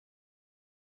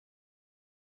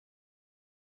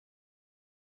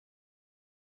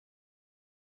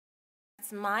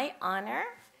it's my honor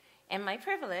and my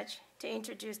privilege to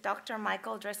introduce Dr.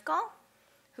 Michael Driscoll,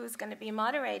 who's going to be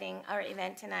moderating our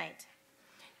event tonight.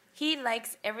 He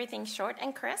likes everything short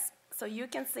and crisp, so you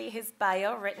can see his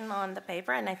bio written on the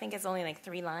paper, and I think it's only like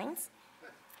 3 lines.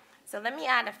 So let me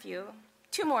add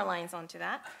 2 more lines onto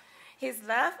that. His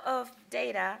love of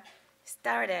data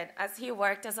started as he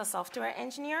worked as a software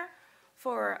engineer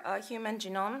for a human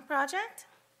genome project,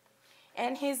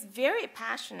 and he's very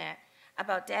passionate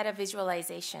about data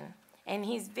visualization, and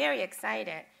he's very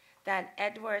excited that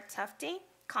Edward Tufte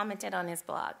commented on his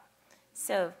blog.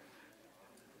 So,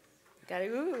 got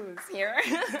oohs here.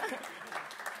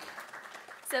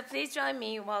 So please join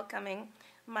me welcoming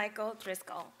Michael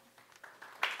Driscoll.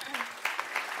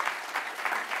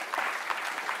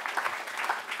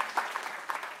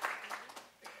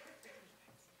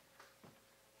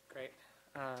 Great.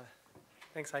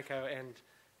 Thanks, Heiko.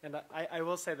 And I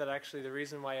will say that actually the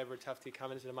reason why Edward Tufte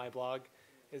commented on my blog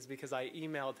is because I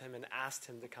emailed him and asked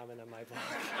him to comment on my blog.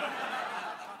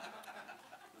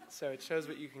 So it shows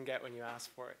what you can get when you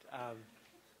ask for it. I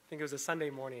think it was a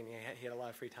Sunday morning. He had a lot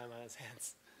of free time on his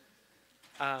hands.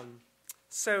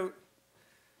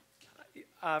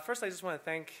 First I just want to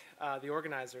thank the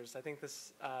organizers. I think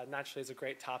this naturally is a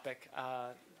great topic,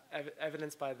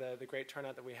 evidenced by the great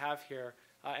turnout that we have here,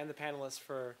 and the panelists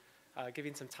for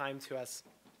giving some time to us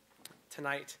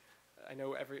tonight. I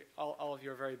know all of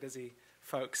you are very busy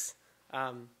folks.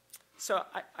 So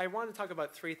I want to talk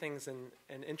about 3 things in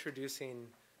introducing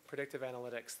predictive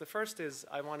analytics. The first is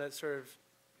I want to sort of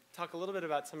talk a little bit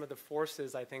about some of the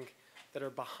forces, I think, that are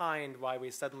behind why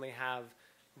we suddenly have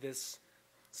this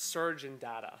surge in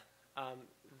data.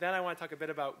 Then I want to talk a bit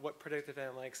about what predictive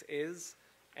analytics is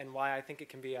and why I think it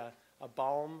can be a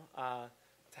balm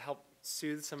to help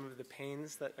soothe some of the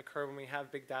pains that occur when we have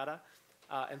big data.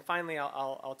 And finally,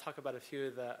 I'll talk about a few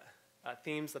of the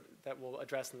themes that we'll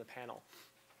address in the panel.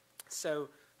 So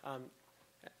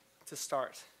to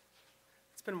start,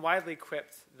 it's been widely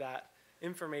quipped that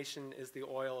information is the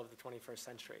oil of the 21st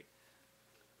century.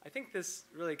 I think this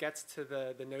really gets to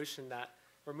the notion that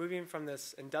we're moving from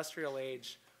this industrial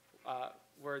age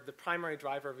where the primary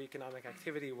driver of economic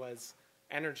activity was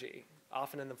energy,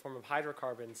 often in the form of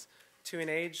hydrocarbons, to an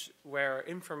age where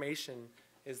information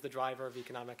is the driver of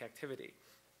economic activity.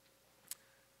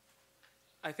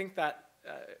 I think that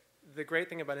the great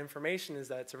thing about information is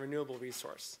that it's a renewable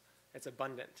resource. It's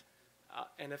abundant.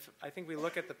 And if I think we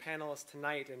look at the panelists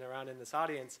tonight and around in this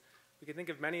audience, we can think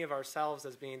of many of ourselves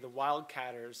as being the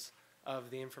wildcatters of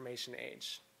the information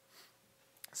age.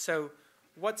 So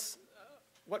what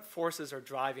forces are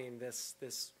driving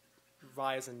this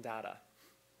rise in data?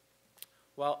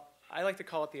 Well, I like to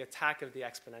call it the attack of the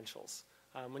exponentials.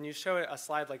 When you show a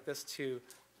slide like this to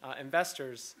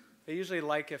investors, they usually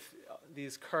like if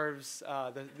these curves,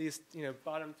 these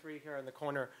bottom 3 here in the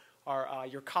corner are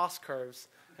your cost curves,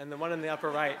 and the one in the upper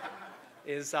right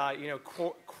is new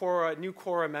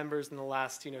Quora members in the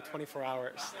last 24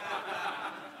 hours.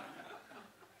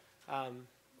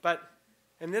 But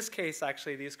in this case,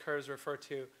 actually, these curves refer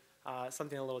to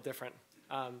something a little different.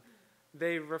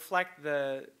 They reflect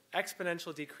the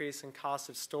exponential decrease in cost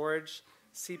of storage,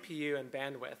 CPU, and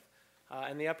bandwidth.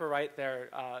 In the upper right there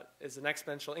is an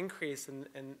exponential increase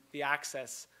in the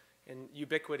access and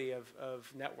ubiquity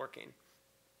of networking.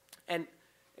 And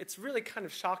it's really kind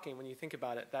of shocking when you think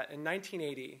about it that in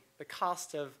 1980, the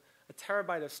cost of a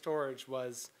terabyte of storage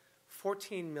was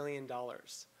 $14 million.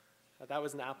 That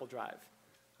was an Apple drive.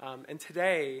 And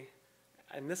today,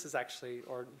 and this is actually,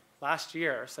 or last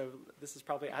year, so this is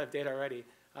probably out of date already,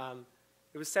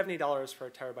 it was $70 for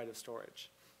a terabyte of storage.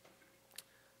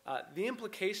 The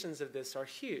implications of this are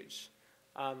huge.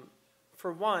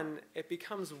 For one, it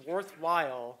becomes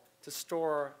worthwhile to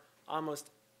store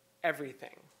almost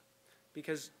everything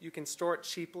because you can store it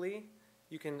cheaply,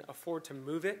 you can afford to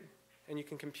move it, and you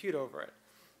can compute over it.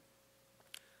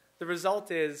 The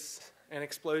result is an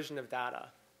explosion of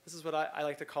data. This is what I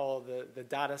like to call the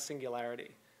data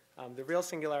singularity. The real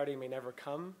singularity may never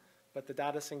come, but the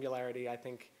data singularity, I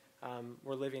think,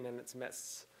 we're living in its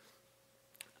midst.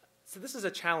 So this is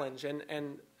a challenge,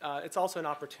 and it's also an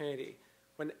opportunity.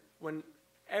 When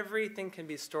everything can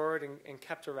be stored and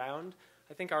kept around,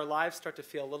 I think our lives start to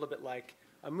feel a little bit like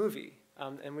a movie.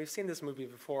 And we've seen this movie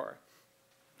before,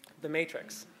 The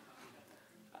Matrix.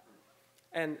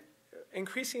 And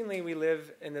increasingly, we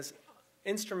live in this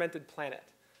instrumented planet.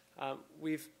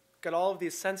 We've got all of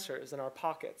these sensors in our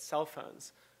pockets, cell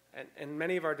phones, and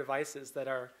many of our devices that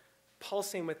are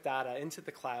pulsing with data into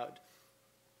the cloud.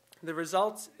 The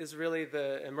result is really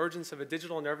the emergence of a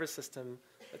digital nervous system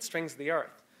that strings the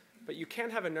earth. But you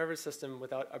can't have a nervous system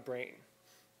without a brain.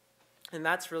 And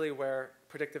that's really where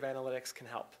predictive analytics can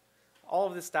help. All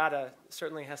of this data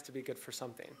certainly has to be good for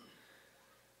something.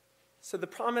 So the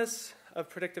promise of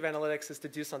predictive analytics is to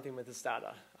do something with this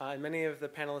data. And many of the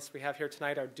panelists we have here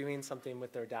tonight are doing something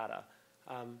with their data.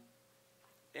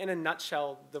 In a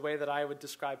nutshell, the way that I would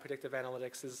describe predictive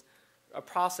analytics is a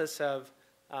process of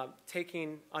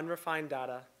taking unrefined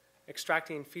data,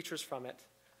 extracting features from it,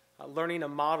 learning a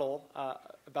model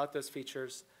about those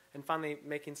features, and finally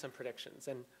making some predictions.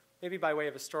 And maybe by way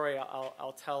of a story,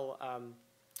 I'll tell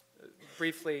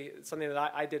briefly something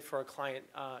that I did for a client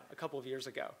a couple of years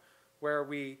ago, where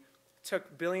we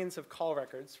took billions of call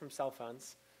records from cell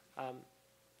phones,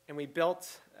 and we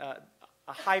built a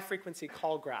high-frequency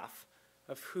call graph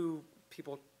of who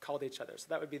people called each other. So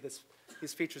that would be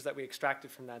these features that we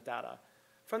extracted from that data.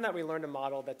 From that, we learned a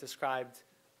model that described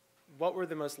what were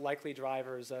the most likely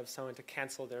drivers of someone to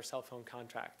cancel their cell phone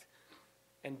contract.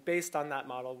 And based on that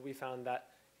model, we found that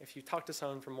if you talk to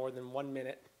someone for more than 1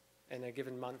 minute in a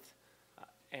given month,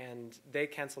 and they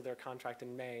cancel their contract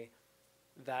in May,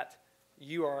 that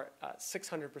you are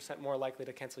 600% more likely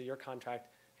to cancel your contract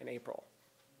in April.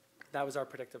 That was our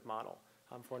predictive model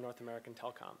for North American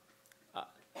telecom.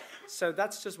 So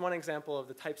that's just one example of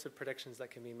the types of predictions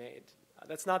that can be made.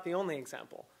 That's not the only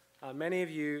example. Many of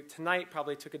you tonight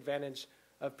probably took advantage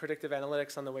of predictive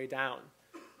analytics on the way down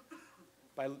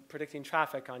by predicting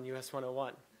traffic on US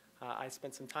 101. I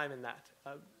spent some time in that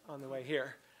on the way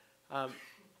here.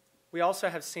 We also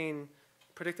have seen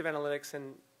predictive analytics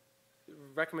in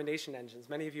recommendation engines.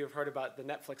 Many of you have heard about the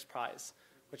Netflix prize,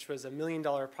 which was $1 million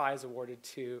prize awarded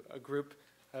to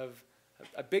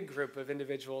a big group of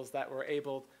individuals that were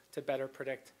able to better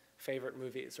predict favorite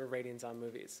movies or ratings on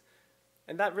movies.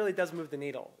 And that really does move the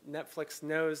needle. Netflix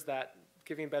knows that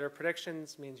giving better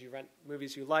predictions means you rent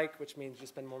movies you like, which means you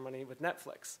spend more money with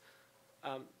Netflix.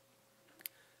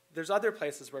 There's other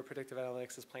places where predictive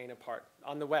analytics is playing a part.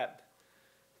 On the web,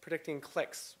 predicting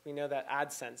clicks. We know that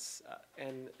AdSense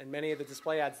and many of the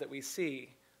display ads that we see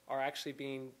are actually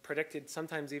being predicted,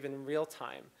 sometimes even in real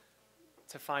time,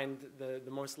 to find the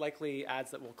most likely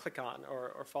ads that we'll click on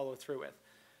or follow through with.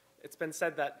 It's been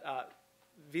said that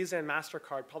Visa and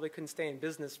MasterCard probably couldn't stay in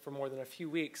business for more than a few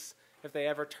weeks if they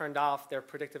ever turned off their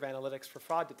predictive analytics for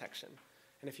fraud detection.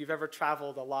 And if you've ever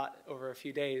traveled a lot over a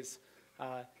few days,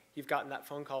 you've gotten that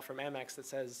phone call from Amex that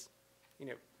says,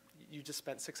 you just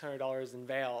spent $600 in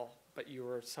Vail, but you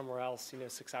were somewhere else,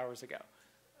 6 hours ago.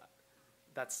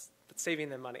 That's saving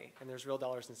them money, and there's real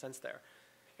dollars and cents there.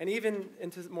 And even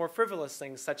into more frivolous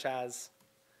things such as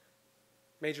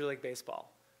Major League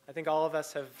Baseball. I think all of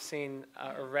us have seen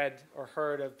or read or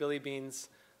heard of Billy Beane's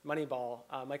Moneyball,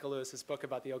 Michael Lewis's book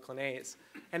about the Oakland A's.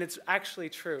 And it's actually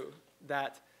true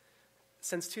that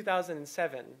since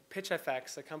 2007,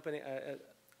 PitchFX,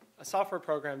 a software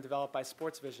program developed by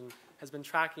SportsVision, has been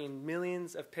tracking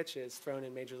millions of pitches thrown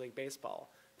in Major League Baseball,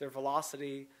 their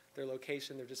velocity, their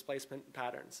location, their displacement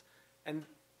patterns. And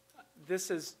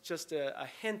this is just a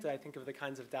hint, I think, of the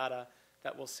kinds of data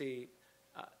that we'll see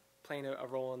playing a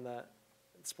role in the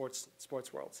sports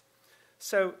worlds.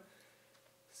 So,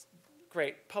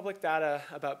 great. Public data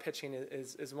about pitching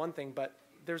is one thing, but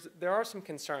there are some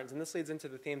concerns, and this leads into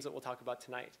the themes that we'll talk about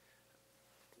tonight.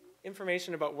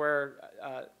 Information about where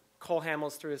Cole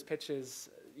Hamels threw his pitches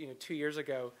 2 years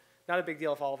ago, not a big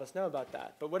deal if all of us know about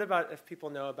that. But what about if people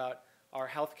know about our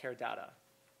healthcare data?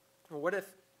 Or what if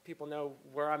people know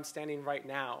where I'm standing right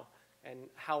now and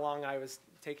how long I was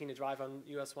taking to drive on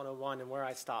US 101 and where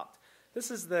I stopped?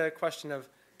 This is the question of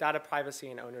data privacy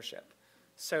and ownership.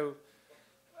 So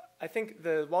I think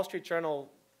the Wall Street Journal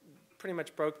pretty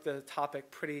much broke the topic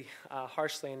pretty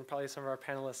harshly, and probably some of our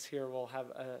panelists here will have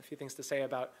a few things to say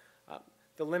about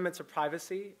the limits of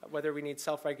privacy, whether we need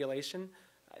self-regulation.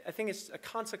 I think it's a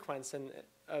consequence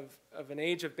of an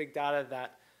age of big data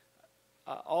that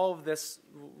all of this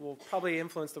will probably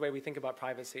influence the way we think about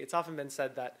privacy. It's often been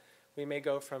said that we may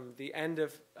go from the end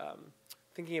of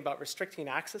thinking about restricting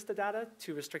access to data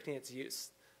to restricting its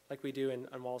use, like we do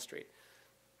on Wall Street.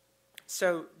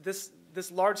 So this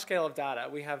large scale of data,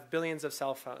 we have billions of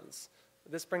cell phones.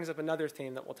 This brings up another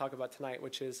theme that we'll talk about tonight,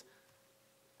 which is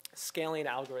scaling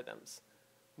algorithms.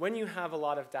 When you have a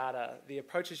lot of data, the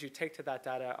approaches you take to that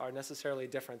data are necessarily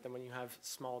different than when you have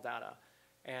small data.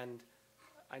 And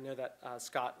I know that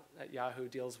Scott at Yahoo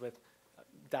deals with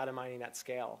data mining at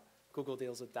scale. Google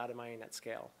deals with data mining at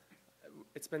scale.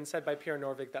 It's been said by Pierre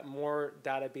Norvig that more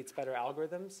data beats better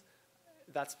algorithms.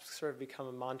 That's sort of become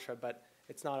a mantra, but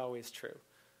it's not always true.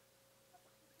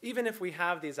 Even if we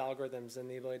have these algorithms and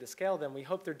the ability to scale them, we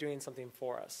hope they're doing something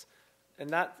for us. And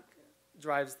that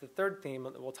drives the third theme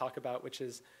that we'll talk about, which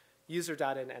is user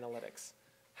data and analytics.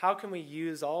 how can we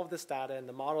use all of this data and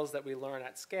the models that we learn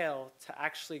at scale to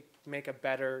actually make a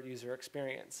better user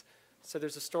experience? So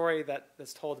there's a story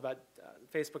that's told about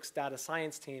Facebook's data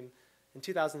science team in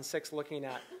 2006 looking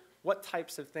at what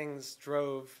types of things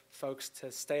drove folks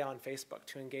to stay on Facebook,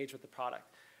 to engage with the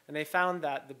product. And they found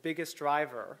that the biggest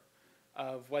driver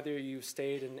of whether you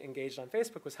stayed and engaged on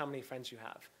Facebook was how many friends you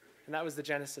have. And that was the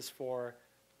genesis for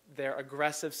their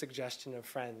aggressive suggestion of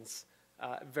friends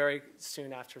very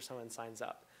soon after someone signs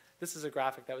up. This is a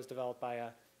graphic that was developed by a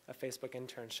Facebook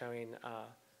intern showing,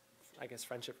 I guess,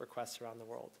 friendship requests around the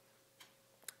world.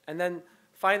 And then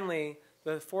finally,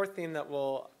 the fourth theme that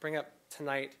we'll bring up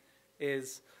tonight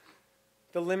is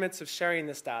the limits of sharing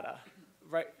this data.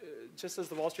 Right, just as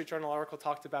the Wall Street Journal article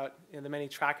talked about the many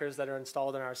trackers that are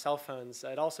installed in our cell phones,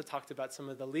 it also talked about some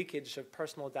of the leakage of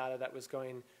personal data that was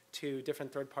going to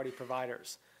different third-party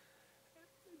providers.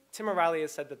 Tim O'Reilly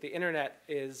has said that the internet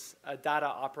is a data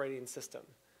operating system.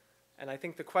 And I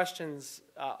think the questions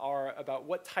are about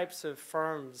what types of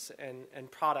firms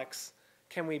and products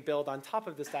can we build on top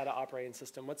of this data operating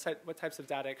system? What types of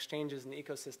data exchanges and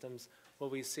ecosystems will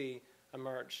we see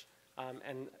emerge?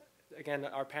 And again,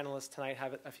 our panelists tonight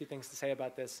have a few things to say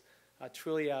about this.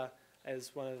 Trulia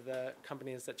is one of the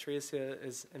companies that Theresia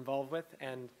is involved with,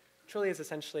 and Trulia is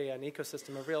essentially an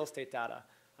ecosystem of real estate data.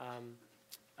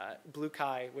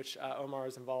 Bluekai, which Omar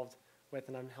is involved with,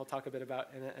 and he'll talk a bit about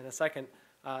in a second,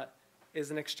 is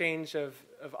an exchange of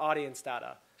audience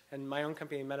data. And my own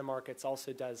company, MetaMarkets,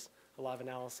 also does a lot of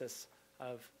analysis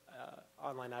of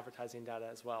online advertising data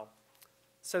as well.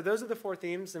 So those are the four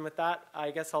themes, and with that,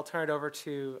 I guess I'll turn it over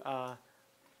to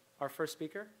our first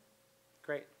speaker.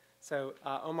 Great. So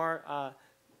Omar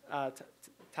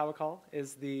Tawakol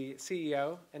is the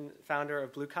CEO and founder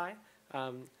of Bluekai,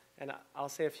 and I'll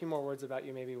say a few more words about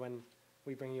you maybe when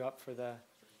we bring you up for the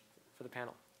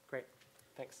panel. Great.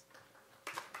 Thanks.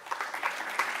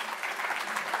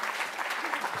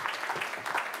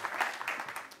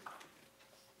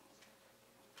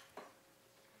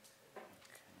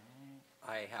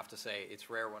 I have to say, it's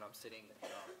rare when I'm sitting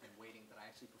and waiting that I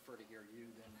actually prefer to hear you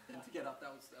than to get up.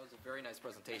 That was a very nice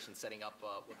presentation setting up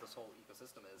what this whole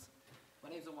ecosystem is. My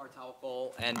name is Omar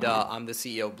Tawakol, and I'm the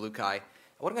CEO of Bluekai.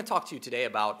 What I'm going to talk to you today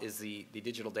about is the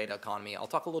digital data economy. I'll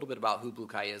talk a little bit about who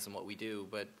Bluekai is and what we do,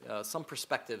 but some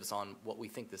perspectives on what we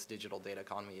think this digital data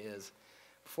economy is.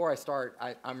 Before I start,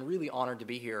 I'm really honored to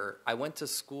be here. I went to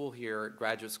school here,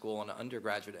 graduate school, and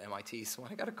undergraduate at MIT, so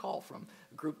when I got a call from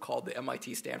a group called the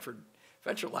MIT Stanford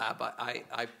Venture Lab,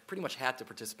 I pretty much had to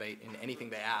participate in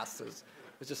anything they asked. I was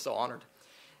just so honored.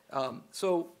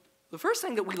 So the first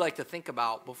thing that we like to think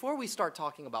about before we start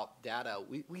talking about data,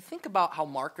 we think about how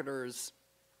marketers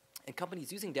and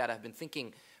companies using data have been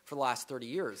thinking for the last 30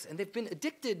 years. And they've been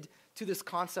addicted to this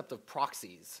concept of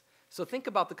proxies. So think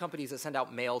about the companies that send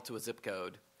out mail to a zip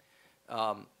code,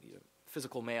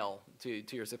 physical mail to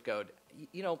your zip code.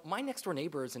 You know, my next door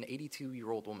neighbor is an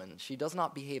 82-year-old woman. She does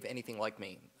not behave anything like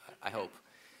me, I hope.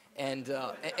 And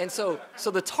so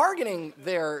the targeting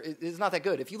there is not that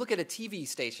good. If you look at a TV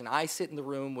station, I sit in the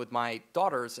room with my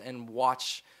daughters and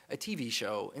watch a TV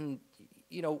show, and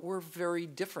you know, we're very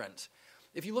different.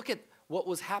 If you look at what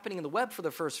was happening in the web for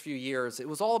the first few years, it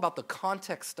was all about the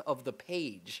context of the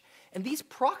page. And these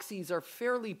proxies are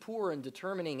fairly poor in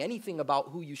determining anything about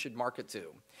who you should market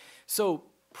to. So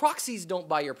proxies don't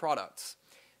buy your products.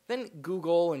 Then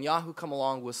Google and Yahoo come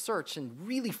along with search and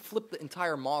really flip the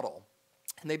entire model.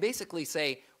 And they basically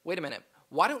say, wait a minute,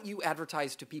 why don't you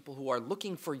advertise to people who are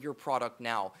looking for your product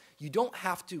now? You don't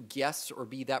have to guess or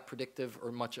be that predictive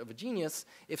or much of a genius.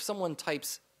 If someone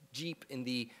types Jeep in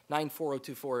the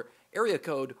 94024 area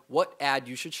code, what ad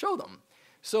you should show them.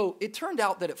 So it turned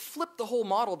out that it flipped the whole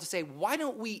model to say, why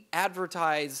don't we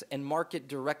advertise and market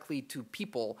directly to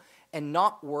people and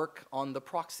not work on the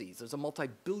proxies? There's a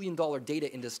multi-billion-dollar data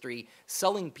industry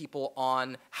selling people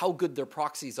on how good their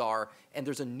proxies are, and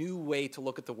there's a new way to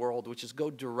look at the world, which is go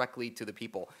directly to the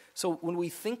people. So when we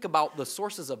think about the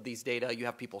sources of these data, you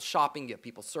have people shopping, you have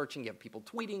people searching, you have people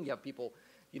tweeting, you have people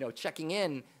checking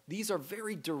in. These are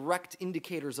very direct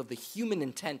indicators of the human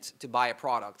intent to buy a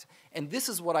product. And this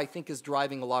is what I think is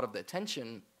driving a lot of the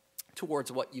attention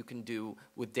towards what you can do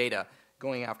with data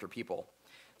going after people.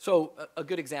 So a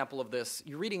good example of this,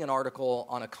 you're reading an article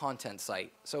on a content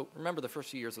site. So remember the first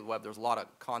few years of the web, there's a lot of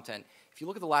content. If you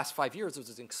look at the last 5 years, there's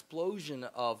this explosion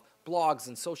of blogs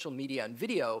and social media and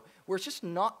video where it's just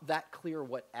not that clear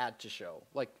what ad to show.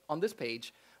 Like on this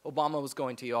page, Obama was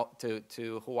going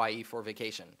to Hawaii for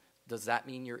vacation. Does that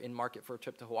mean you're in market for a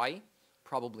trip to Hawaii?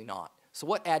 Probably not. So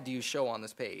what ad do you show on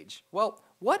this page? Well,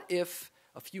 what if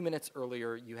a few minutes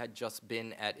earlier you had just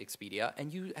been at Expedia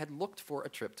and you had looked for a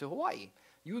trip to Hawaii.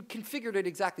 You had configured it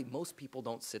exactly. Most people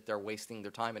don't sit there wasting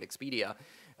their time at Expedia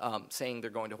saying they're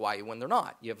going to Hawaii when they're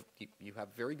not. You have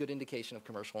very good indication of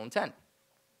commercial intent.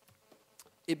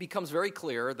 It becomes very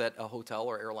clear that a hotel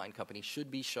or airline company should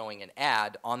be showing an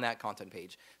ad on that content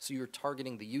page, so you're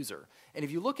targeting the user. And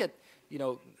if you look at,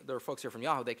 there are folks here from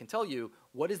Yahoo, they can tell you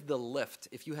what is the lift.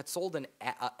 If you had sold an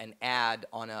ad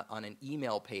on an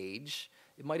email page,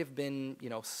 it might have been,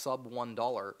 sub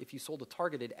 $1. If you sold a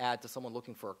targeted ad to someone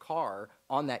looking for a car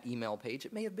on that email page,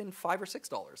 it may have been $5 or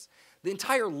 $6. The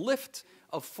entire lift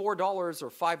of $4 or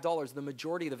 $5, the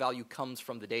majority of the value comes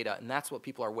from the data, and that's what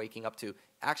people are waking up to.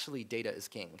 Actually, data is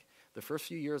king. The first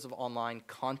few years of online,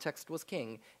 context was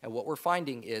king, and what we're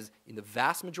finding is in the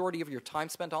vast majority of your time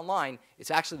spent online,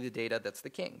 it's actually the data that's the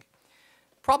king.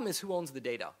 Problem is, who owns the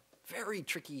data? Very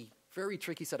tricky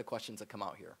set of questions that come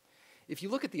out here. If you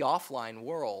look at the offline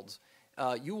world,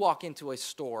 you walk into a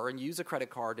store and use a credit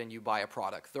card and you buy a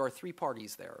product. There are three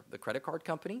parties there: the credit card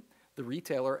company, the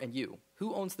retailer, and you.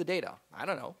 Who owns the data? I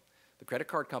don't know. The credit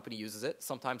card company uses it.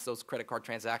 Sometimes those credit card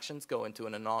transactions go into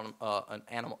an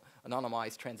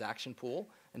anonymized transaction pool,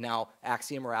 and now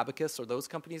Axiom or Abacus or those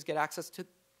companies get access to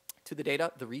the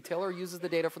data. The retailer uses the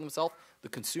data for themselves. The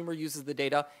consumer uses the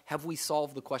data. Have we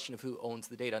solved the question of who owns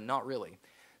the data? Not really.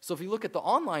 So if you look at the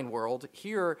online world,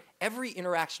 here, every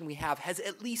interaction we have has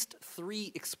at least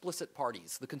three explicit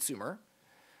parties: the consumer,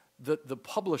 the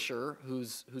publisher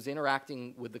who's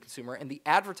interacting with the consumer, and the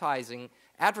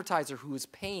advertiser who is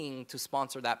paying to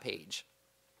sponsor that page.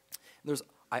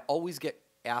 I always get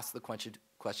asked the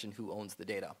question, who owns the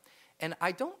data? And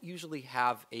I don't usually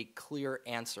have a clear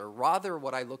answer. Rather,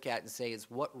 what I look at and say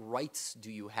is, what rights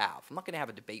do you have? I'm not going to have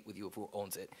a debate with you of who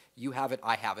owns it. You have it,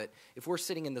 I have it. If we're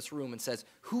sitting in this room and says,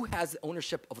 who has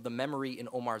ownership of the memory in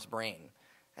Omar's brain?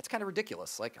 That's kind of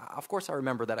ridiculous. Like, of course I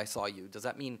remember that I saw you. Does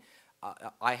that mean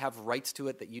I have rights to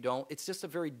it that you don't? It's just a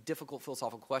very difficult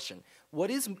philosophical question. What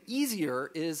is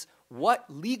easier is, what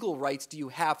legal rights do you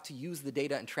have to use the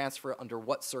data and transfer it under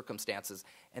what circumstances?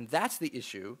 And that's the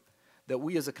issue that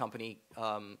we as a company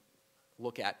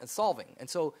look at and solving. And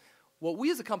so what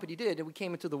we as a company did, and we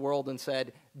came into the world and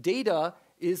said, data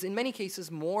is in many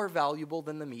cases more valuable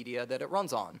than the media that it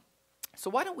runs on. So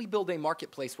why don't we build a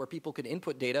marketplace where people can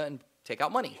input data and take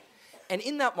out money? And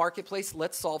in that marketplace,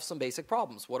 let's solve some basic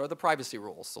problems. What are the privacy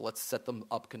rules? So let's set them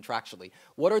up contractually.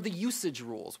 What are the usage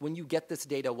rules? When you get this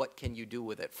data, what can you do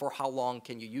with it? For how long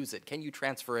can you use it? Can you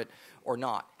transfer it or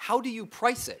not? How do you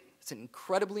price it? It's an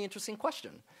incredibly interesting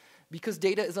question, because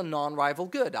data is a non-rival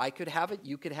good. I could have it,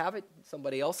 you could have it,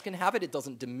 somebody else can have it. It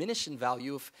doesn't diminish in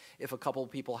value if a couple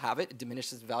of people have it. It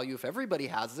diminishes in value if everybody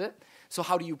has it. So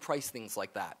how do you price things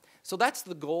like that? So that's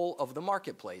the goal of the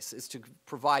marketplace, is to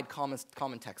provide common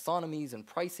taxonomies and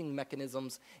pricing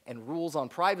mechanisms and rules on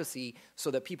privacy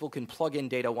so that people can plug in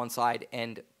data one side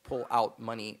and pull out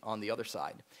money on the other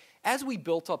side. As we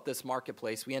built up this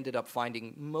marketplace, we ended up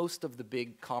finding most of the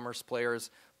big commerce players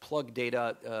plug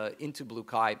data into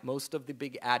Bluekai. Most of the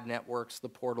big ad networks, the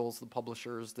portals, the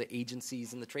publishers, the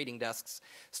agencies, and the trading desks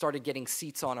started getting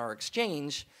seats on our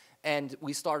exchange, and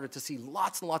we started to see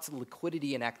lots and lots of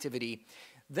liquidity and activity.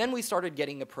 Then we started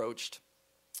getting approached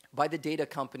by the data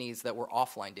companies that were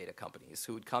offline data companies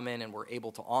who would come in and were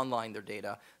able to online their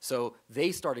data. So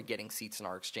they started getting seats in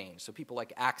our exchange. So people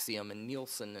like Axiom and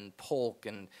Nielsen and Polk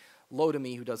and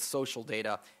Lotami, who does social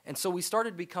data. And so we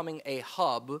started becoming a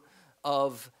hub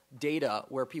of data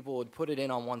where people would put it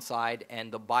in on one side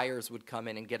and the buyers would come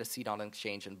in and get a seat on an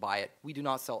exchange and buy it. We do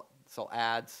not sell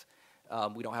ads.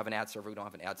 We don't have an ad server. We don't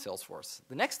have an ad sales force.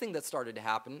 The next thing that started to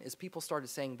happen is people started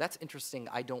saying, that's interesting.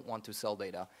 I don't want to sell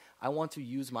data. I want to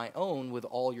use my own with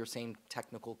all your same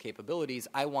technical capabilities.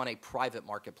 I want a private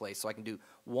marketplace so I can do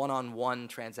one-on-one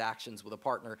transactions with a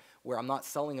partner where I'm not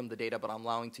selling them the data, but I'm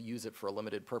allowing to use it for a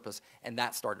limited purpose. And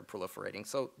that started proliferating.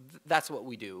 So that's what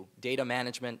we do: data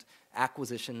management,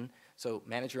 acquisition. So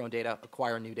manage your own data,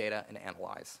 acquire new data, and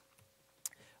analyze.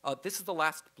 This is the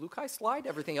last Bluekai slide.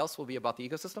 Everything else will be about the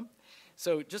ecosystem.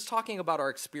 So just talking about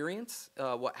our experience,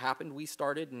 what happened, we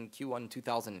started in Q1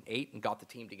 2008 and got the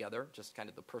team together, just kind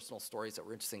of the personal stories that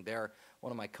were interesting there. One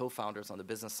of my co-founders on the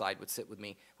business side would sit with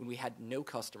me when we had no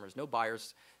customers, no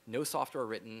buyers, no software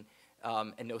written,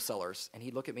 and no sellers. And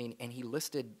he'd look at me and he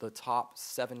listed the top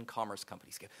 7 commerce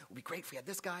companies. It would be great if we had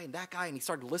this guy and that guy. And he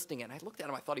started listing it. And I looked at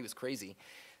him, I thought he was crazy.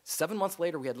 7 months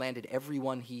later, we had landed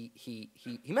everyone he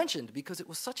mentioned, because it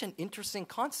was such an interesting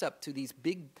concept to these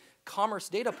big commerce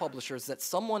data publishers that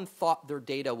someone thought their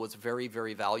data was very,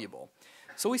 very valuable.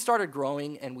 So we started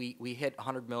growing, and we hit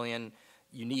 100 million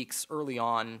uniques early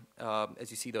on, as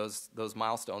you see those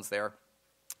milestones there.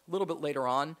 A little bit later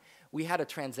on, we had a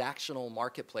transactional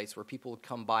marketplace where people would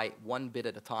come buy one bid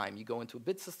at a time. You go into a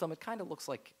bid system. It kind of looks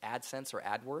like AdSense or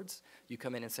AdWords. You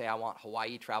come in and say, I want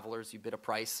Hawaii travelers. You bid a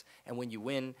price. And when you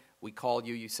win, we call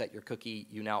you. You set your cookie.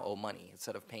 You now owe money.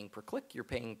 Instead of paying per click, you're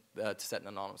paying to set an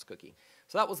anonymous cookie.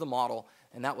 So that was the model,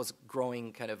 and that was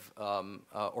growing kind of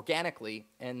organically.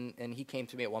 And he came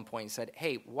to me at one point and said,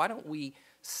 hey, why don't we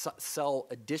sell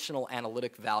additional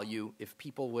analytic value if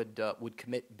people would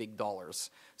commit big dollars?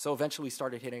 So eventually we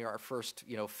started hitting our first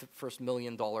 $1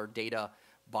 million data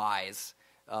buys,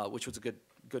 which was a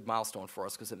good milestone for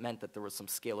us because it meant that there was some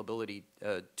scalability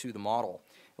to the model.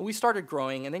 And we started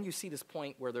growing, and then you see this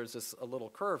point where there's a little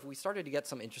curve. We started to get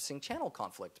some interesting channel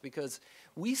conflict because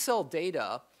we sell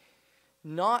data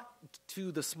not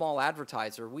to the small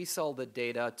advertiser. We sell the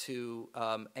data to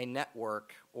a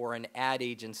network or an ad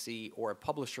agency or a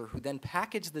publisher who then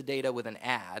package the data with an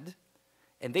ad,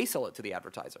 and they sell it to the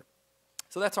advertiser.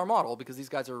 So that's our model because these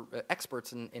guys are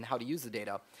experts in how to use the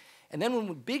data. And then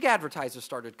when big advertisers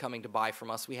started coming to buy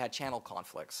from us, we had channel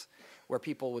conflicts where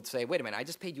people would say, wait a minute, I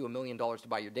just paid you $1 million to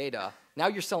buy your data. Now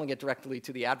you're selling it directly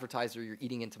to the advertiser. You're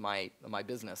eating into my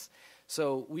business.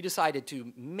 So we decided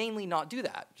to mainly not do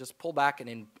that, just pull back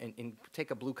and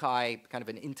take a Bluekai, kind of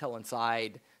an Intel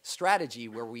Inside strategy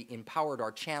where we empowered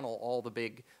our channel, all the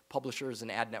big publishers and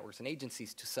ad networks and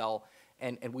agencies to sell,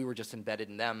 and we were just embedded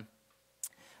in them.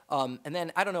 And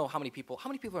then I don't know how many people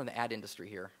are in the ad industry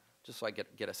here, just so I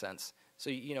get a sense. So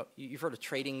you've heard of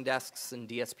trading desks and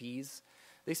DSPs.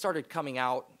 They started coming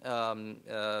out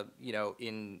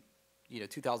in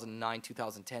 2009,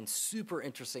 2010, super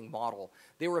interesting model.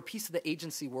 They were a piece of the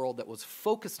agency world that was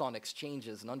focused on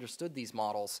exchanges and understood these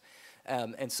models.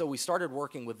 And so we started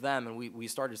working with them, and we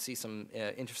started to see some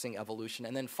interesting evolution.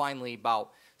 And then finally,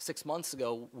 about 6 months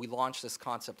ago, we launched this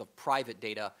concept of private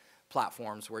data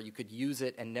platforms where you could use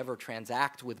it and never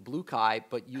transact with Bluekai,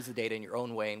 but use the data in your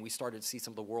own way. And we started to see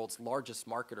some of the world's largest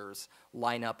marketers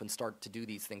line up and start to do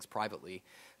these things privately.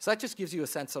 So that just gives you a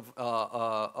sense of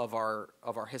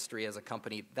our history as a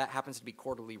company. That happens to be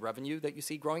quarterly revenue that you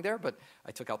see growing there, but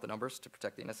I took out the numbers to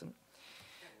protect the innocent.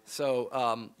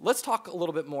 So let's talk a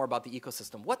little bit more about the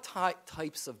ecosystem. What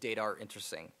types of data are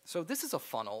interesting? So this is a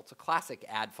funnel. It's a classic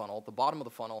ad funnel. At the bottom of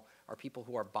the funnel are people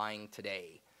who are buying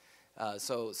today.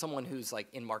 So someone who's like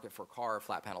in market for a car,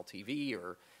 flat panel TV,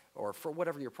 or for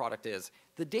whatever your product is.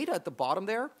 The data at the bottom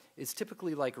there is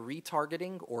typically like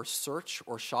retargeting or search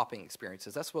or shopping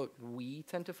experiences. That's what we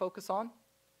tend to focus on.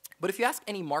 But if you ask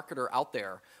any marketer out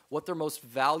there what their most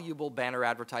valuable banner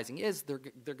advertising is, they're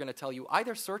going to tell you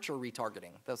either search or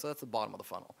retargeting. So that's the bottom of the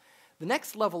funnel. The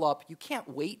next level up, you can't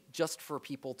wait just for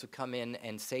people to come in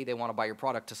and say they want to buy your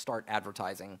product to start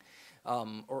advertising.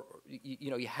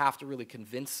 You have to really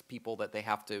convince people that they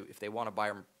have to, if they want to buy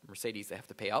a Mercedes, they have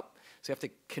to pay up. So you have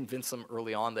to convince them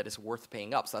early on that it's worth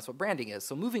paying up. So that's what branding is.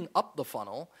 So moving up the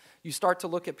funnel, you start to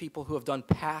look at people who have done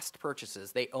past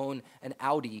purchases. They own an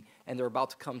Audi and they're about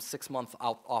to come 6 months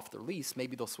off their lease.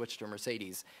 Maybe they'll switch to a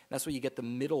Mercedes. And that's where you get the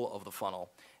middle of the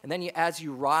funnel. And then as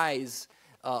you rise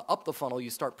up the funnel, you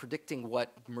start predicting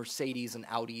what Mercedes and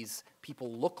Audis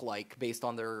people look like based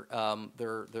on their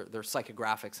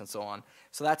psychographics and so on.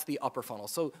 So that's the upper funnel.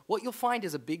 So what you'll find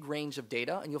is a big range of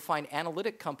data, and you'll find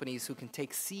analytic companies who can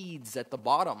take seeds at the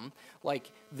bottom,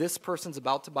 like this person's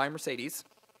about to buy a Mercedes.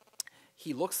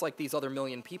 He looks like these other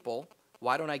million people.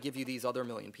 Why don't I give you these other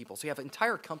million people? So you have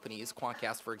entire companies,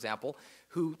 Quantcast, for example,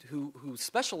 who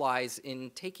specialize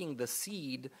in taking the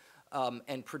seed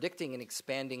and predicting and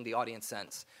expanding the audience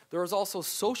sense. There is also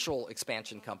social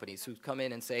expansion companies who come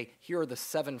in and say, here are the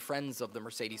 7 friends of the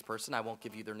Mercedes person. I won't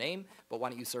give you their name, but why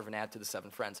don't you serve an ad to the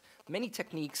 7 friends? Many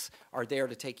techniques are there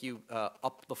to take you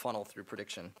up the funnel through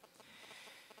prediction.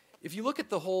 If you look at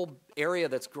the whole area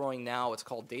that's growing now, it's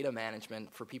called data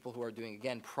management for people who are doing,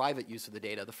 again, private use of the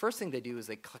data. The first thing they do is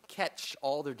they catch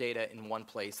all their data in one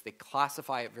place. They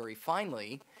classify it very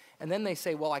finely, and then they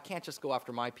say, well, I can't just go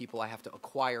after my people. I have to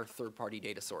acquire third-party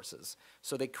data sources.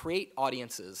 So they create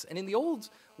audiences. And in the old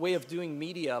way of doing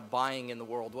media buying in the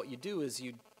world, what you do is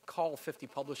you call 50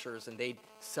 publishers, and they'd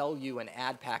sell you an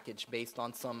ad package based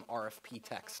on some RFP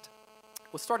text.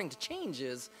 What's starting to change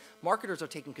is marketers are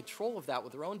taking control of that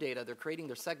with their own data. They're creating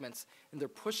their segments, and they're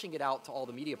pushing it out to all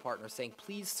the media partners saying,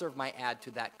 please serve my ad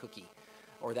to that cookie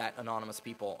or that anonymous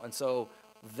people. And so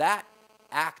that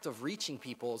act of reaching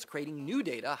people is creating new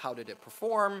data. How did it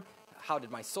perform? How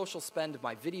did my social spend,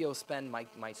 my video spend,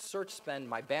 my search spend,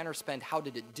 my banner spend, how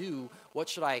did it do?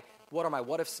 What are my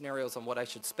what-if scenarios on what I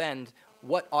should spend?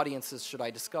 What audiences should I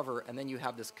discover? And then you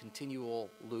have this continual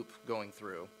loop going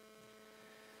through.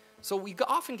 So we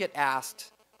often get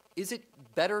asked, is it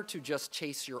better to just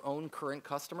chase your own current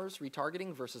customers,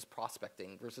 retargeting, versus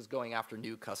prospecting, versus going after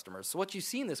new customers? So what you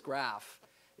see in this graph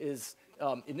is,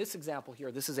 in this example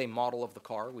here, this is a model of the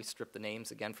car. We stripped the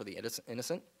names again for the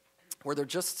innocent, where they're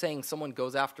just saying someone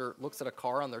looks at a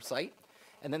car on their site,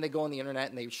 and then they go on the internet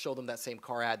and they show them that same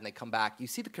car ad and they come back. You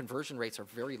see the conversion rates are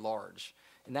very large.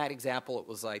 In that example, it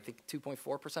was, I think,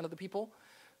 2.4% of the people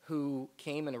who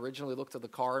came and originally looked at the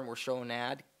car and were shown an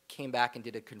ad, came back and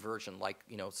did a conversion, like,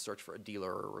 search for a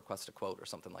dealer or request a quote or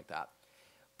something like that.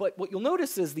 But what you'll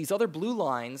notice is these other blue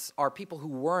lines are people who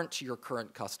weren't your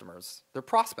current customers. They're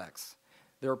prospects.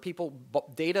 There are people,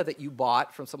 data that you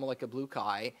bought from someone like a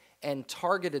Bluekai and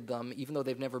targeted them, even though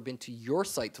they've never been to your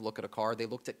site to look at a car. They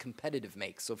looked at competitive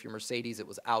makes. So if you're Mercedes, it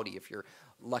was Audi. If you're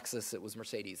Lexus, it was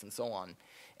Mercedes, and so on.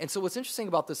 And so what's interesting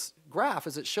about this graph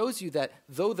is it shows you that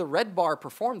though the red bar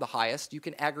performed the highest, you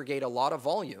can aggregate a lot of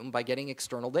volume by getting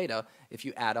external data if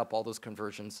you add up all those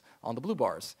conversions on the blue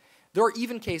bars. There are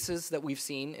even cases that we've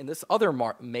seen in this other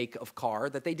make of car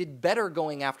that they did better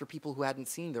going after people who hadn't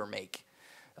seen their make.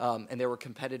 And there were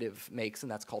competitive makes,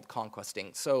 and that's called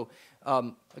conquesting. So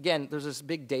again, there's this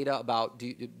big debate about do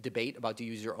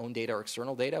you use your own data or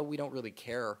external data. We don't really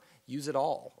care. Use it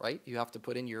all, right? You have to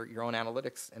put in your own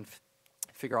analytics and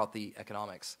figure out the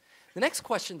economics. The next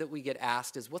question that we get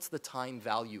asked is, what's the time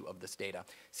value of this data?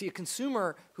 See, a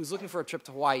consumer who's looking for a trip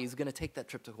to Hawaii is going to take that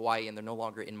trip to Hawaii, and they're no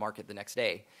longer in market the next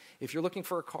day. If you're looking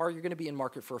for a car, you're going to be in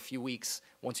market for a few weeks.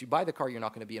 Once you buy the car, you're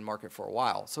not going to be in market for a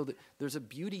while. So there's a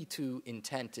beauty to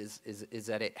intent is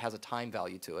that it has a time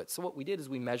value to it. So what we did is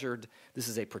we measured, this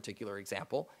is a particular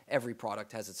example. Every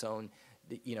product has its own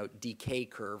decay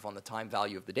curve on the time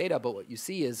value of the data, but what you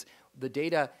see is the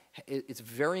data, it's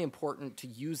very important to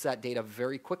use that data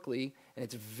very quickly, and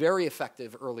it's very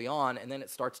effective early on, and then it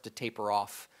starts to taper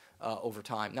off over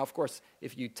time. Now, of course,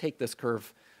 if you take this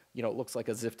curve, it looks like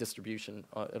a Zipf distribution.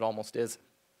 It almost is.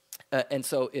 And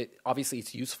so obviously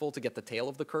it's useful to get the tail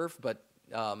of the curve, but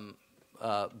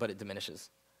it diminishes.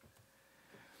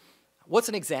 What's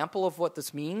an example of what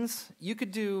this means? You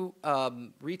could do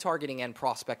retargeting and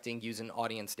prospecting using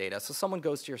audience data. So someone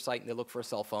goes to your site and they look for a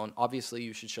cell phone. Obviously,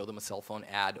 you should show them a cell phone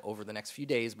ad over the next few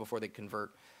days before they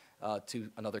convert to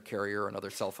another carrier or another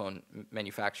cell phone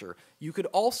manufacturer. You could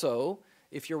also,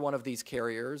 if you're one of these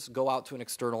carriers, go out to an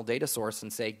external data source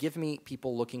and say, give me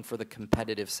people looking for the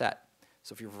competitive set.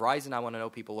 So if you're Verizon, I want to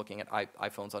know people looking at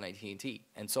iPhones on AT&T,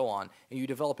 and so on. And you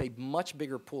develop a much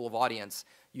bigger pool of audience.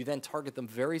 You then target them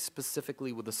very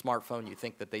specifically with the smartphone you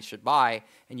think that they should buy,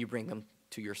 and you bring them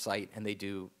to your site, and they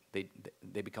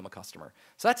become a customer.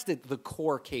 So that's the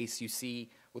core case you see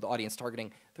with audience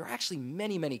targeting. There are actually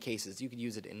many, many cases. You could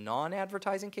use it in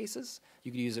non-advertising cases.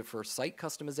 You could use it for site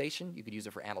customization. You could use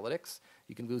it for analytics.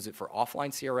 You can use it for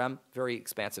offline CRM, very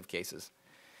expansive cases.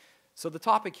 So the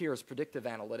topic here is predictive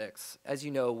analytics. As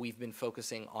you know, we've been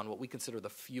focusing on what we consider the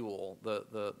fuel,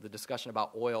 the discussion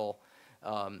about oil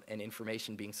and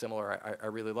information being similar I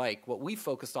really like. What we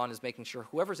focused on is making sure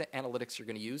whoever's analytics you're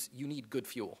going to use, you need good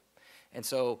fuel. And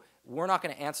so we're not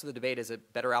going to answer the debate, is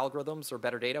it better algorithms or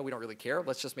better data? We don't really care.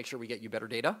 Let's just make sure we get you better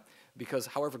data, because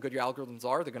however good your algorithms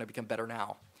are, they're going to become better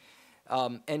now.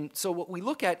 And so what we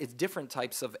look at is different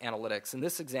types of analytics. In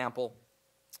this example,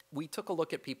 we took a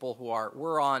look at people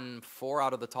we're on 4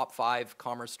 out of the top 5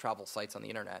 commerce travel sites on the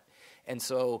internet. And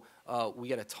so we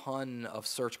get a ton of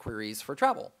search queries for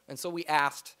travel. And so we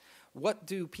asked, what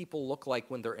do people look like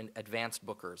when they're advanced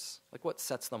bookers? Like, what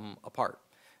sets them apart?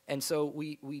 And so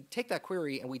we take that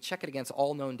query and we check it against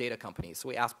all known data companies. So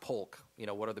we ask Polk,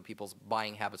 what are the people's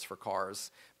buying habits for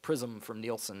cars? Prism from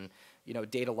Nielsen,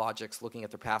 Data Logics looking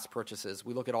at their past purchases.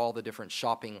 We look at all the different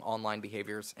shopping online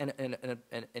behaviors, and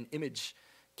an image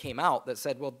came out that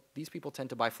said, well, these people tend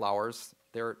to buy flowers.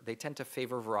 They tend to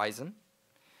favor Verizon.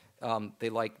 They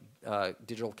like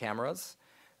digital cameras.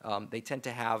 They tend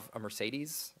to have a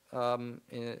Mercedes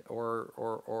or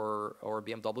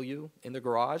BMW in their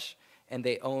garage, and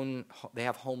they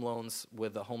have home loans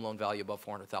with a home loan value above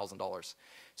 $400,000.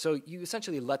 So you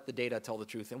essentially let the data tell the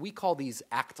truth, and we call these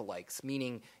act-alikes,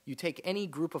 meaning you take any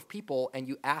group of people and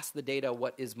you ask the data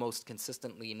what is most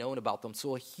consistently known about them,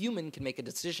 so a human can make a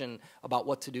decision about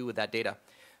what to do with that data.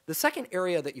 The second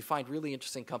area that you find really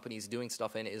interesting companies doing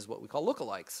stuff in is what we call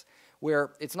lookalikes,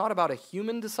 where it's not about a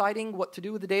human deciding what to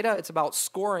do with the data, it's about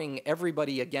scoring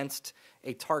everybody against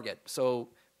a target. So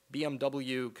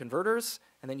BMW converters,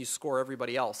 and then you score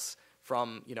everybody else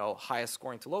from highest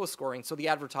scoring to lowest scoring, so the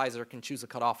advertiser can choose a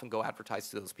cutoff and go advertise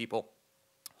to those people.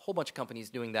 A whole bunch of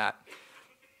companies doing that.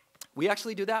 We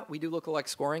actually do that. We do lookalike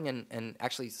scoring and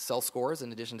actually sell scores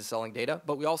in addition to selling data,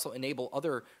 but we also enable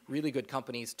other really good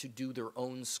companies to do their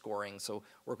own scoring. So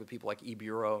work with people like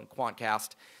eBureau and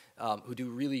Quantcast who do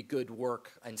really good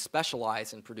work and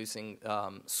specialize in producing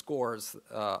scores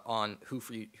on who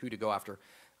to go after.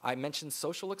 I mentioned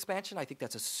social expansion. I think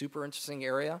that's a super interesting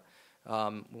area.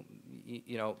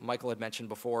 You know, Michael had mentioned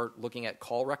before looking at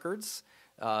call records.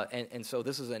 And so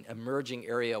this is an emerging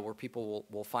area where people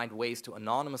will find ways to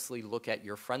anonymously look at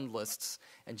your friend lists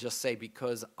and just say,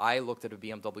 because I looked at a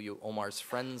BMW, Omar's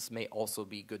friends may also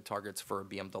be good targets for a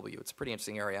BMW. It's a pretty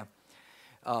interesting area.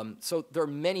 So there are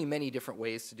many, many different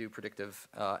ways to do predictive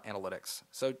analytics.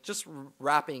 So just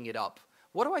wrapping it up,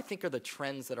 what do I think are the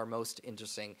trends that are most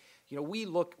interesting? You know,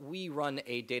 we run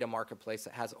a data marketplace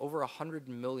that has over 100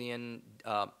 million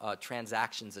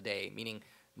transactions a day, meaning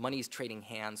money's trading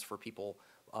hands for people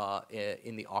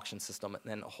in the auction system, and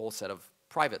then a whole set of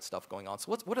private stuff going on.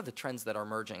 So what are the trends that are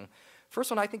emerging?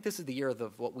 First one, I think this is the year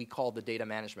of what we call the data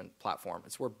management platform.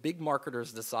 It's where big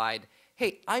marketers decide,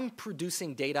 hey, I'm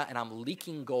producing data and I'm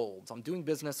leaking gold. I'm doing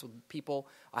business with people.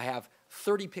 I have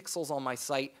 30 pixels on my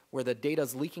site where the data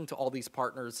is leaking to all these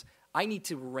partners. I need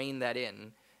to rein that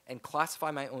in and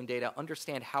classify my own data,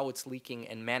 understand how it's leaking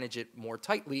and manage it more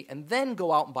tightly, and then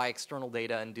go out and buy external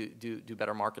data and do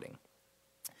better marketing.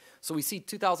 So we see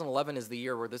 2011 is the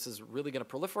year where this is really going to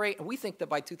proliferate, and we think that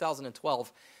by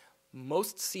 2012,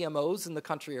 most CMOs in the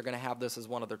country are going to have this as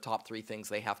one of their top 3 things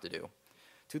they have to do.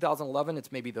 2011,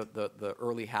 it's maybe the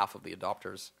early half of the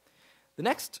adopters. The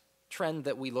next trend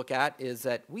that we look at is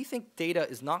that we think data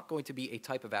is not going to be a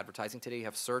type of advertising. Today you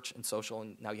have search and social,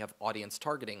 and now you have audience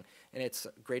targeting, and it's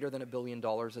greater than $1 billion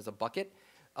as a bucket.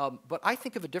 But I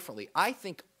think of it differently. I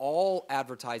think all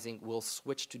advertising will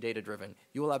switch to data-driven.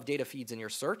 You will have data feeds in your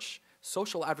search.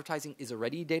 Social advertising is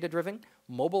already data-driven.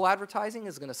 Mobile advertising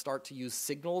is going to start to use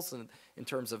signals in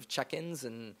terms of check-ins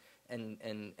and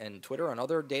Twitter and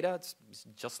other data. It's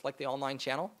just like the online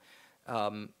channel.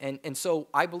 And so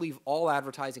I believe all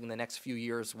advertising in the next few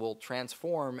years will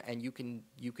transform, and you can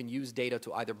use data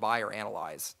to either buy or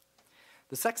analyze.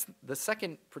 The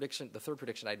third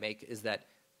prediction I'd make is that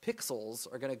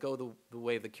pixels are going to go the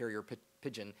way of the carrier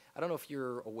pigeon. I don't know if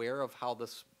you're aware of how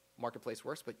this marketplace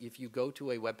works, but if you go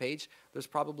to a web page, there's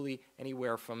probably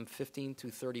anywhere from 15 to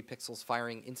 30 pixels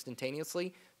firing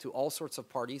instantaneously to all sorts of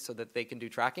parties so that they can do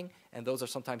tracking, and those are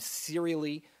sometimes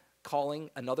serially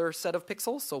calling another set of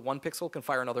pixels, so one pixel can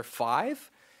fire another 5.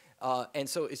 And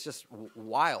so it's just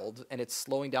wild, and it's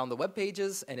slowing down the web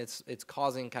pages, and it's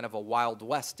causing kind of a wild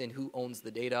west in who owns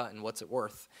the data and what's it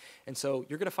worth. And so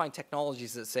you're going to find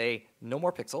technologies that say no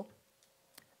more pixel,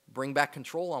 bring back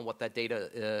control on what that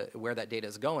data, where that data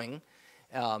is going,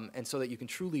 and so that you can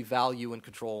truly value and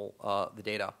control the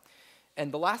data.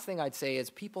 And the last thing I'd say is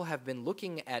people have been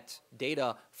looking at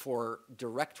data for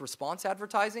direct response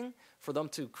advertising, for them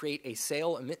to create a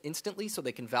sale instantly so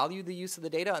they can value the use of the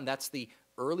data, and that's the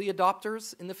early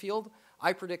adopters in the field.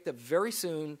 I predict that very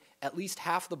soon, at least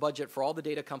half the budget for all the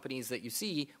data companies that you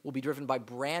see will be driven by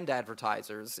brand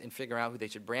advertisers in figuring out who they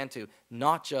should brand to,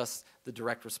 not just the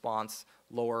direct response,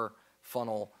 lower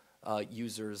funnel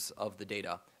users of the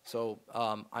data. So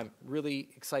I'm really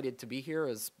excited to be here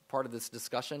as part of this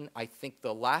discussion. I think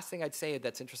the last thing I'd say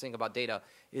that's interesting about data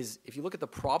is if you look at the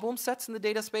problem sets in the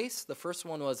data space, the first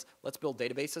one was let's build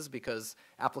databases because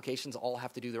applications all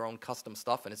have to do their own custom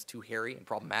stuff and it's too hairy and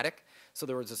problematic. So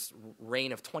there was this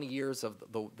reign of 20 years of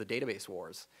the database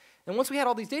wars. And once we had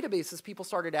all these databases, people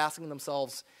started asking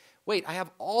themselves, wait, I have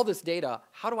all this data,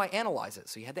 how do I analyze it?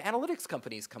 So you had the analytics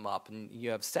companies come up, and you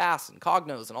have SAS and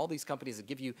Cognos and all these companies that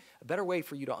give you a better way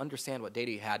for you to understand what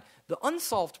data you had. The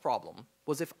unsolved problem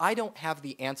was if I don't have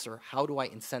the answer, how do I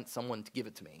incent someone to give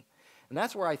it to me? And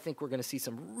that's where I think we're going to see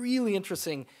some really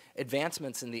interesting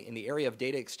advancements in the area of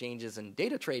data exchanges and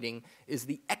data trading is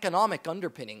the economic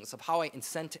underpinnings of how I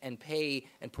incent and pay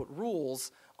and put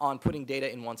rules on putting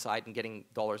data in one side and getting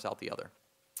dollars out the other.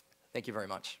 Thank you very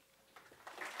much.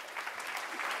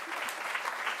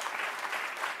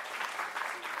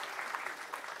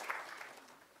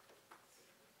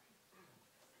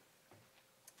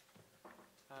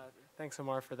 Thanks,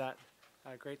 Omar, for that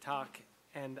great talk.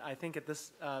 And I think at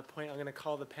this point, I'm going to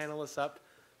call the panelists up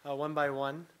one by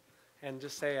one and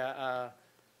just say a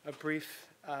brief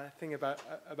thing about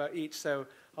each. So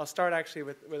I'll start actually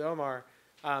with Omar.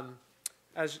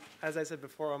 As I said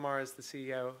before, Omar is the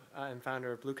CEO and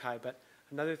founder of Bluekai. But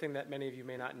another thing that many of you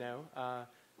may not know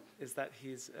is that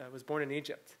he was born in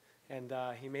Egypt. And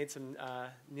he made some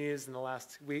news in the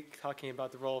last week talking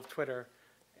about the role of Twitter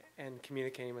and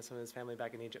communicating with some of his family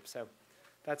back in Egypt. So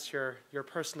that's your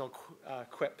personal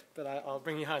quip, but I'll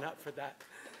bring you on up for that.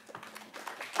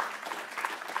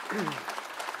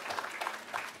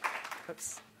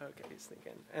 Oops. Okay, he's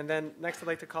thinking. And then next I'd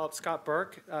like to call up Scott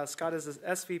Burke. Scott is an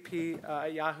SVP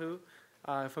at Yahoo,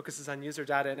 focuses on user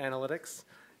data and analytics.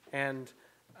 And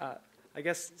I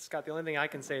guess, Scott, the only thing I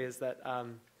can say is that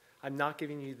I'm not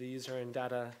giving you the user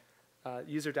data and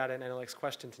analytics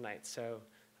question tonight. So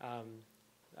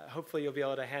hopefully you'll be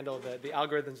able to handle the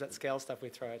algorithms at scale stuff we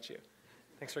throw at you.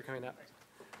 Thanks for coming up.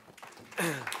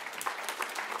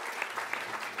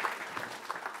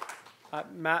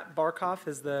 Matt Barkoff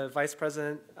is the vice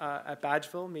president at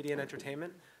Badgeville, Media and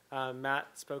Entertainment. Matt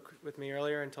spoke with me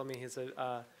earlier and told me he's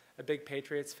a big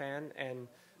Patriots fan and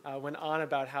went on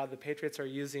about how the Patriots are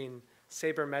using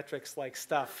sabermetrics-like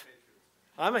stuff.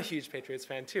 I'm a huge Patriots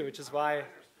fan too, which is why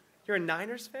you're a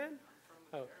Niners fan?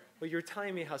 Oh, well, you're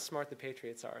telling me how smart the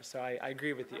Patriots are, so I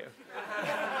agree with you.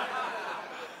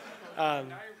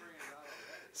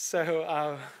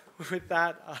 So with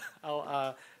that,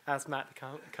 I'll ask Matt to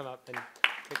come up and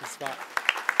take a spot.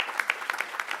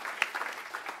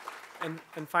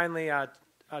 And finally,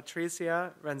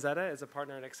 Theresia Ranzetta is a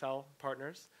partner at Accel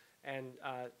Partners, and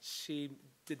she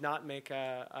did not make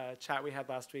a chat we had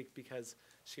last week because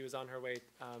she was on her way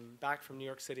back from New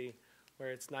York City,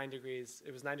 where it's 9 degrees.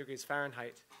 It was 9 degrees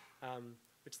Fahrenheit,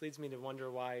 which leads me to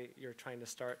wonder why you're trying to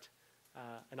start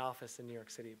an office in New York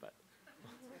City. But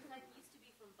I used to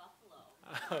be from Buffalo,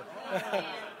 and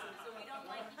so we don't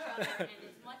like each other, and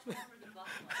it's much warmer than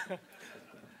Buffalo.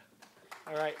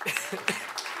 All right.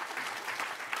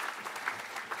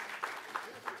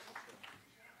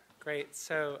 Great.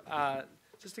 So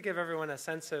just to give everyone a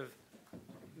sense of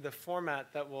the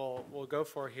format that we'll go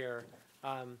for here,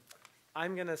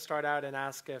 I'm going to start out and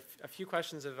ask a few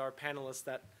questions of our panelists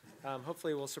that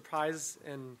hopefully will surprise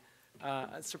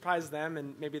them,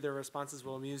 and maybe their responses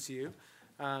will amuse you.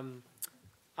 On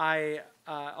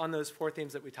those 4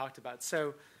 themes that we talked about.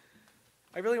 So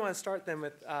I really want to start then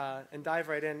with and dive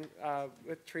right in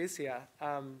with Theresia.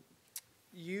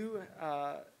 You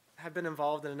have been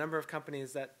involved in a number of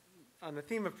companies that, on the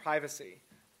theme of privacy,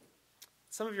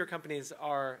 some of your companies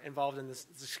are involved in this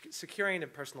securing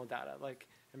of personal data, like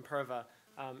Imperva,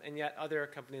 and yet other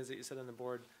companies that you sit on the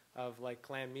board of, like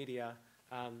Glam Media,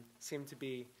 seem to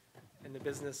be in the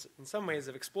business, in some ways,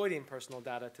 of exploiting personal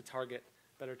data to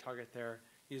better target their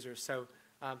users. So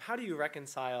how do you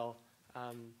reconcile,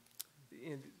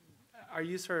 are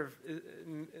you sort of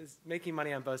making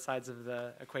money on both sides of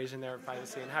the equation there of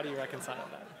privacy, and how do you reconcile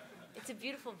that? It's a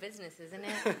beautiful business, isn't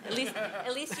it?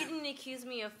 At least you didn't accuse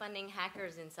me of funding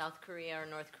hackers in South Korea or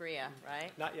North Korea,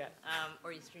 right? Not yet.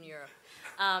 Or Eastern Europe.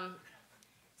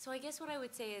 So I guess what I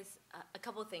would say is a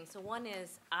couple of things. So one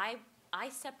is I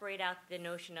separate out the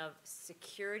notion of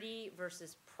security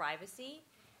versus privacy.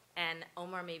 And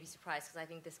Omar may be surprised because I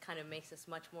think this kind of makes us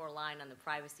much more aligned on the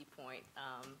privacy point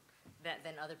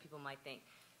than other people might think.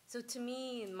 So to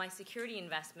me, my security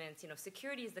investments,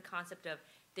 security is the concept of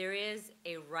there is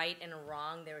a right and a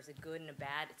wrong, there is a good and a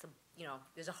bad.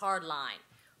 There's a hard line.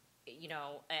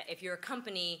 If you're a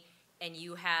company and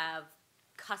you have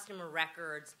customer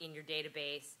records in your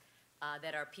database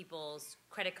that are people's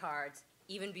credit cards,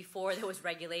 even before there was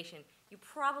regulation, you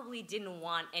probably didn't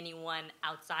want anyone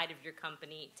outside of your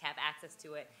company to have access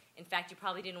to it. In fact, you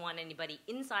probably didn't want anybody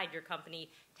inside your company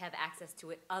to have access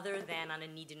to it other than on a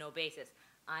need-to-know basis.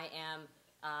 I am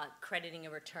crediting a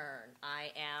return.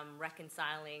 I am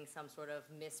reconciling some sort of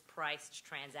mispriced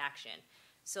transaction.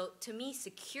 So to me,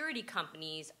 security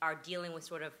companies are dealing with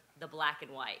sort of the black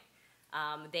and white.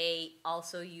 They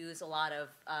also use a lot of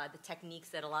the techniques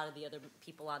that a lot of the other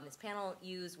people on this panel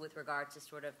use with regard to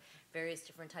sort of various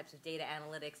different types of data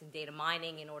analytics and data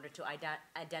mining in order to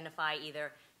identify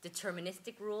either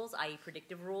deterministic rules, i.e.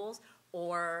 predictive rules,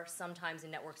 or sometimes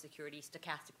in network security,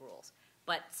 stochastic rules.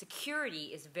 But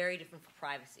security is very different from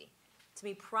privacy. To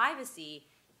me, privacy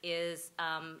is,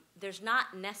 there's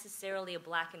not necessarily a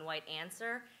black and white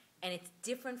answer, and it's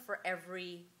different for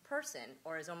every person,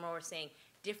 or as Omar was saying,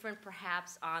 different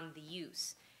perhaps on the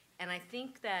use. And I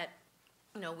think that,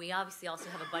 we obviously also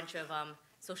have a bunch of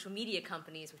social media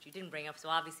companies, which you didn't bring up, so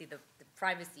obviously the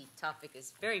privacy topic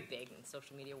is very big in the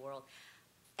social media world.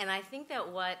 And I think that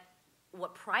what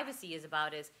privacy is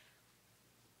about is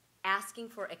asking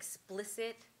for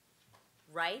explicit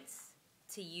rights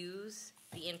to use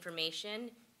the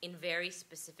information in very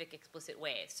specific, explicit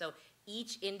ways. So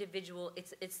each individual,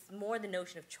 it's more the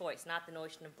notion of choice, not the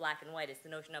notion of black and white. It's the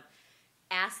notion of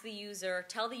ask the user,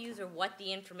 tell the user what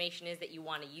the information is that you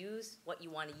want to use, what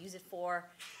you want to use it for,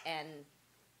 and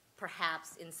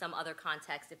perhaps in some other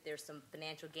context, if there's some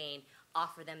financial gain,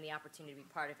 offer them the opportunity to be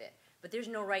part of it. But there's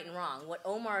no right and wrong. What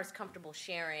Omar is comfortable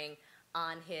sharing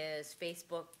on his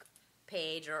Facebook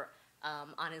page or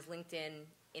on his LinkedIn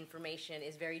information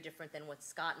is very different than what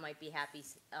Scott might be happy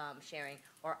sharing,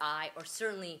 or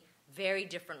certainly very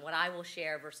different what I will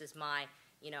share versus my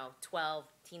 12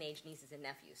 teenage nieces and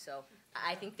nephews. So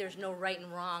I think there's no right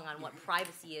and wrong on what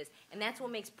privacy is, and that's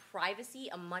what makes privacy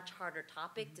a much harder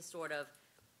topic to sort of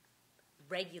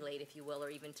regulate, if you will, or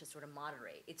even to sort of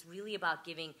moderate. It's really about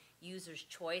giving users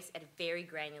choice at very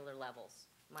granular levels,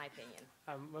 my opinion.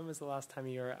 When was the last time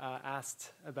you were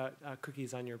asked about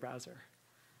cookies on your browser?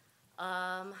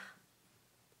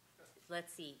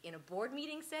 Let's see, in a board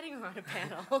meeting setting or on a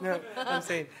panel? No, I'm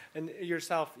saying, and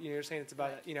yourself, you're saying it's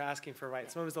about asking for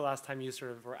rights. When was the last time you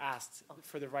sort of were asked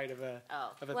for the right of a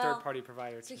third-party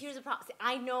provider? So here's the problem. See,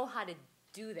 I know how to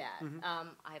do that.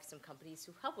 I have some companies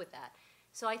who help with that.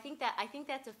 So I think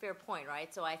that's a fair point,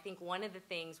 right? So I think one of the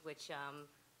things which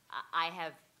I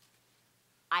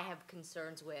have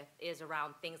concerns with is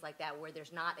around things like that where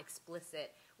there's not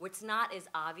explicit, where it's not as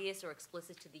obvious or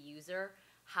explicit to the user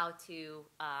how to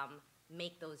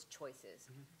make those choices.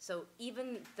 So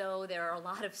even though there are a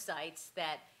lot of sites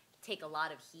that take a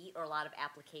lot of heat, or a lot of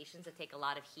applications that take a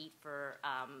lot of heat for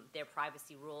their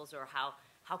privacy rules or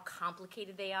how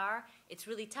complicated they are, it's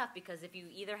really tough because if you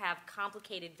either have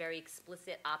complicated, very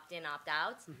explicit opt-in,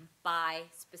 opt-outs by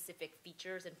specific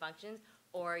features and functions,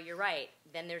 or you're right,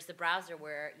 then there's the browser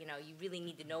where you really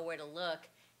need to know where to look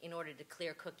in order to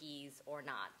clear cookies or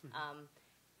not.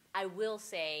 I will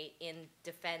say, in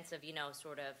defense of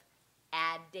sort of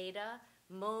ad data,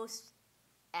 most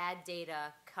ad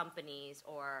data companies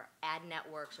or ad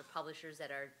networks or publishers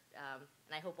that are,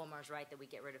 and I hope Omar's right that we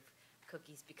get rid of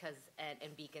cookies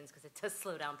and beacons because it does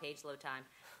slow down page load time.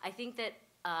 I think that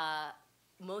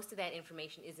most of that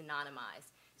information is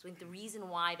anonymized. So I think the reason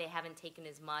why they haven't taken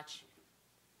as much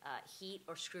heat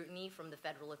or scrutiny from the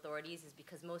federal authorities is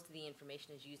because most of the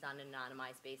information is used on an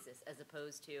anonymized basis, as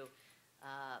opposed to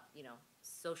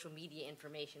social media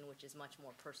information, which is much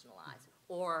more personalized,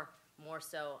 or more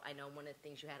so, I know one of the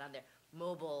things you had on there,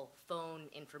 mobile phone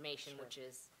information, which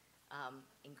is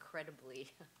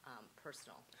incredibly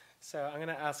personal. So I'm going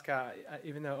to ask,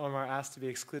 even though Omar asked to be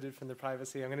excluded from the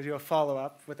privacy, I'm going to do a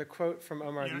follow-up with a quote from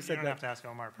Omar. You don't have to ask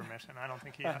Omar permission. I don't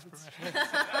think he asked permission.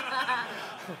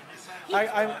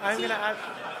 I'm going to ask.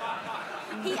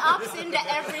 He opts into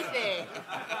everything.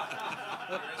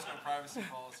 There is no privacy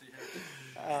policy here.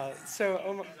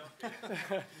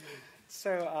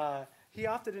 He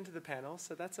opted into the panel,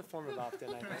 so that's a form of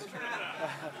opt-in, I think.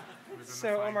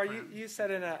 So, Omar, you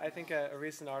said in, I think, a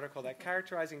recent article that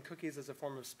characterizing cookies as a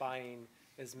form of spying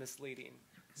is misleading.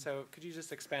 So could you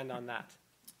just expand on that?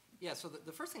 Yeah, so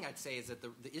the first thing I'd say is that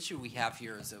the issue we have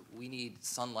here is that we need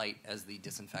sunlight as the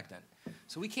disinfectant.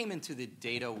 So we came into the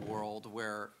data world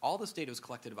where all this data was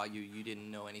collected about you, you didn't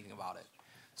know anything about it.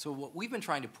 So what we've been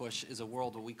trying to push is a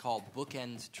world what we call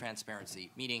bookend transparency,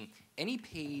 meaning any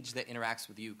page that interacts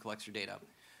with you, collects your data,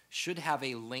 should have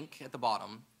a link at the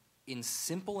bottom in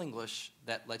simple English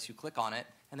that lets you click on it,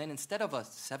 and then instead of a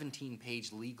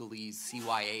 17-page legalese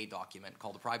CYA document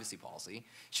called a privacy policy,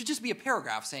 it should just be a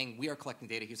paragraph saying, we are collecting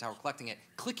data, here's how we're collecting it,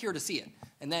 click here to see it.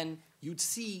 And then you'd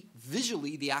see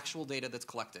visually the actual data that's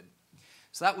collected.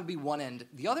 So that would be one end.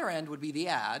 The other end would be the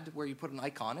ad, where you put an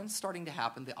icon, and it's starting to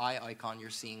happen, the eye icon you're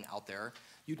seeing out there.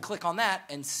 You'd click on that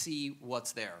and see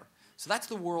what's there. So that's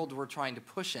the world we're trying to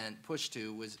push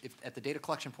to, was at the data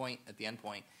collection point, at the end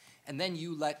point, and then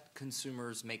you let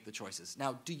consumers make the choices.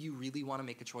 Now, do you really want to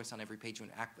make a choice on every page you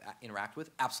interact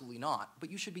with? Absolutely not,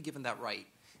 but you should be given that right.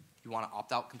 You want to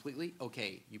opt out completely?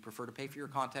 Okay. You prefer to pay for your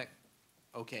content?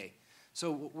 Okay. So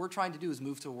what we're trying to do is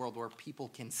move to a world where people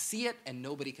can see it and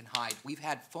nobody can hide. We've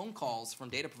had phone calls from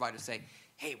data providers say,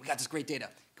 hey, we got this great data.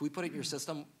 Can we put it in your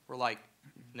system? We're like,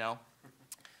 no.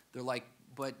 They're like,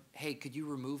 but hey, could you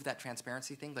remove that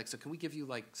transparency thing? Like, so can we give you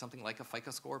like something like a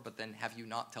FICO score, but then have you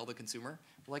not tell the consumer?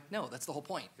 We're like, no, that's the whole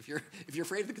point. If you're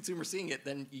afraid of the consumer seeing it,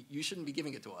 then you shouldn't be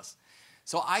giving it to us.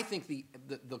 So I think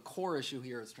the core issue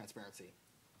here is transparency.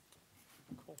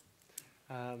 Cool.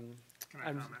 Can I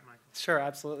comment, Michael? Sure,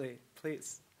 absolutely.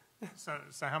 Please. So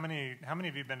how many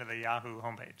of you have been to the Yahoo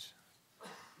homepage?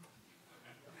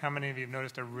 How many of you have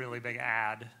noticed a really big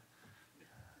ad?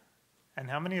 And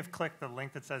how many have clicked the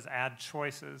link that says Ad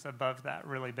Choices above that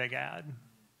really big ad?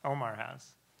 Omar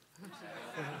has.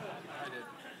 I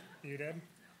did. You did?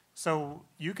 So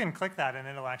you can click that and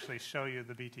it'll actually show you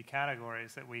the BT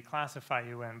categories that we classify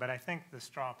you in. But I think the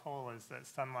straw poll is that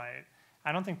sunlight,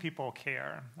 I don't think people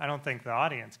care. I don't think the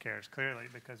audience cares, clearly,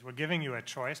 because we're giving you a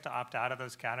choice to opt out of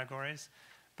those categories,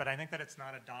 but I think that it's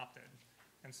not adopted.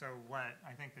 And so what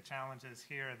I think the challenge is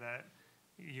here that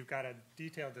you've got a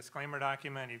detailed disclaimer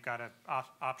document, you've got an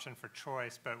option for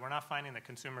choice, but we're not finding that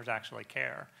consumers actually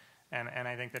care. And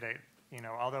I think that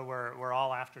although we're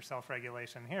all after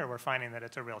self-regulation here, we're finding that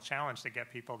it's a real challenge to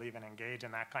get people to even engage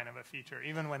in that kind of a feature,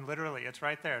 even when literally it's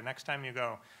right there. Next time you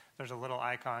go, there's a little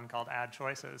icon called Add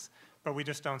Choices, but we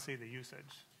just don't see the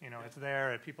usage. It's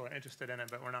there, people are interested in it,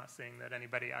 but we're not seeing that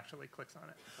anybody actually clicks on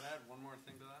it. Can I add one more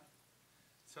thing to that?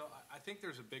 So I think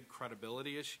there's a big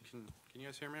credibility issue. Can you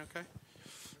guys hear me okay?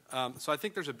 So I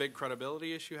think there's a big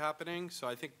credibility issue happening. So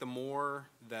I think the more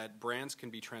that brands can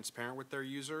be transparent with their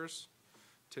users,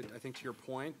 I think to your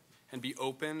point, and be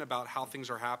open about how things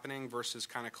are happening versus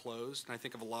kind of closed. And I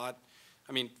think of a lot,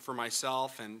 for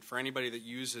myself and for anybody that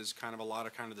uses kind of a lot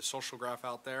of kind of the social graph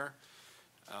out there,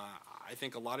 I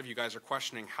think a lot of you guys are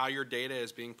questioning how your data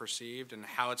is being perceived and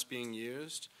how it's being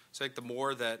used. So I think the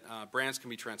more that brands can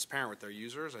be transparent with their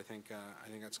users, I think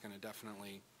that's going to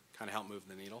definitely kind of help move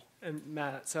the needle. And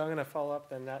Matt, so I'm going to follow up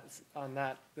then on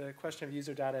that, the question of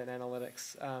user data and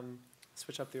analytics.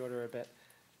 Switch up the order a bit.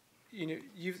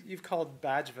 You've called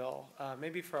Badgeville.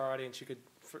 Maybe for our audience, you could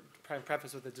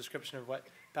preface with a description of what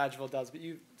Badgeville does. But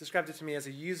you described it to me as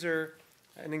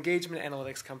an engagement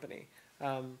analytics company.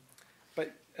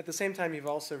 But at the same time, you've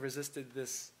also resisted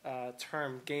this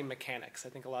term game mechanics. I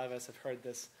think a lot of us have heard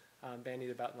this bandied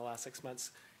about in the last 6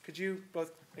 months. Could you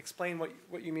both explain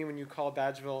what you mean when you call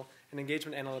Badgeville an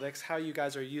engagement analytics, how you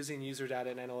guys are using user data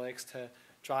and analytics to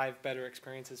drive better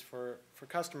experiences for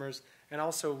customers, and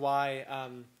also why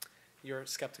you're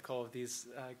skeptical of these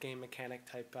game mechanic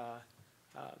type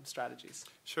strategies?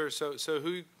 Sure. So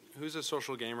who's a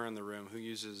social gamer in the room? Who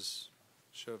uses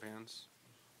show of hands?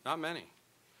 Not many.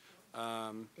 They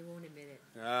won't admit it.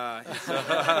 They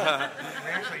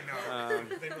actually know.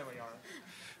 They really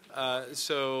are.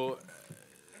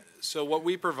 So what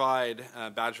we provide,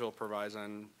 Badgeville provides,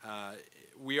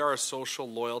 we are a social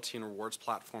loyalty and rewards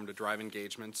platform to drive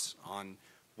engagements on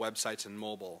websites and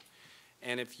mobile.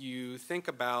 And if you think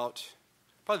about,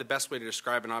 probably the best way to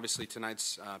describe, and obviously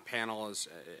tonight's panel is,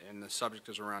 and the subject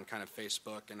is around kind of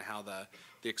Facebook and how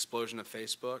the explosion of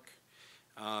Facebook.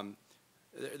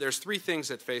 There's three things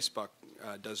that Facebook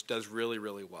does really,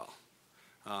 really well.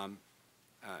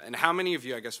 And how many of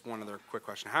you, I guess one other quick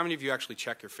question, how many of you actually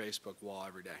check your Facebook wall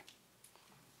every day?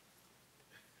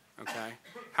 Okay.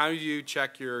 How do you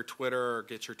check your Twitter or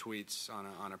get your tweets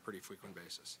on a pretty frequent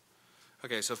basis?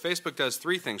 Okay, so Facebook does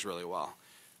three things really well.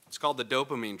 It's called the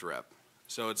dopamine drip.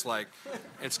 So it's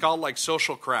called like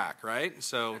social crack, right?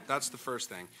 So that's the first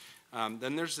thing.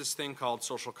 Then there's this thing called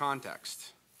social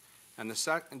context. And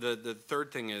the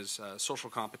third thing is social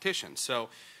competition. So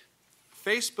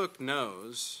Facebook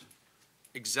knows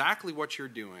exactly what you're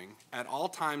doing at all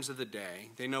times of the day.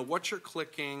 They know what you're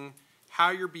clicking,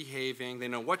 how you're behaving. They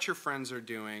know what your friends are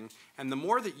doing. And the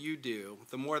more that you do,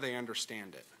 the more they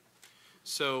understand it.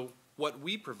 So what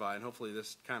we provide, and hopefully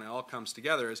this kind of all comes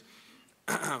together, is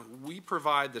we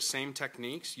provide the same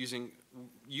techniques.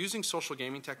 Using social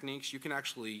gaming techniques, you can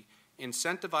actually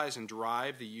incentivize and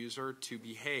drive the user to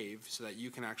behave so that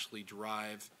you can actually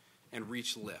drive and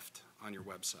reach lift on your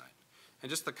website. And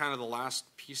just the last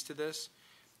piece to this,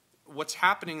 what's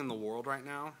happening in the world right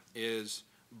now is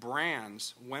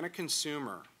brands, when a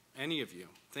consumer, any of you,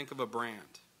 think of a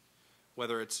brand,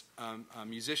 whether it's a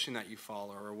musician that you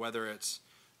follow or whether it's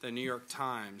the New York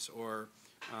Times or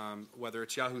whether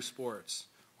it's Yahoo Sports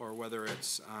or whether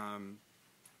it's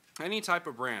any type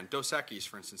of brand, Dos Equis,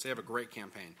 for instance, they have a great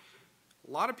campaign.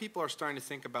 A lot of people are starting to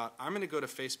think about, I'm going to go to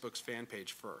Facebook's fan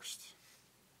page first.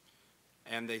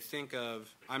 And they think of,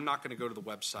 I'm not going to go to the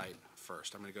website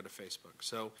first. I'm going to go to Facebook.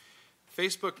 So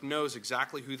Facebook knows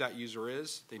exactly who that user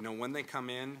is. They know when they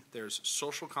come in. There's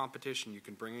social competition. You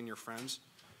can bring in your friends.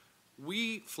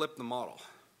 We flip the model.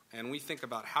 And we think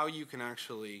about how you can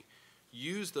actually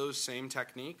use those same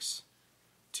techniques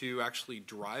to actually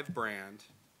drive brand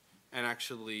and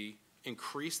actually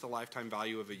increase the lifetime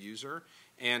value of a user.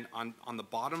 And on the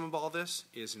bottom of all this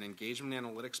is an engagement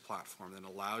analytics platform that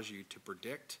allows you to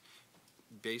predict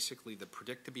basically the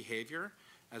predictive behavior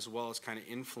as well as kind of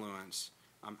influence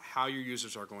how your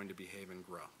users are going to behave and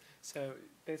grow. So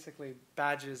basically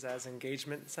badges as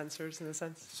engagement sensors in a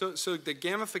sense? So the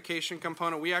gamification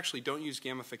component, we actually don't use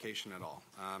gamification at all.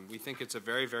 We think it's a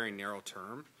very, very narrow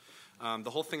term. The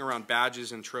whole thing around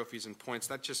badges and trophies and points,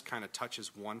 that just kind of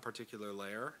touches one particular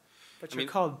layer. But you're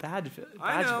called Badgeville.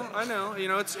 I know.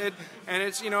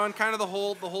 And kind of the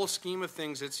whole scheme of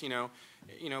things. It's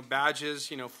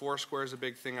badges. Foursquare is a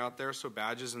big thing out there. So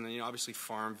badges, and then obviously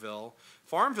Farmville.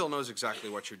 Farmville knows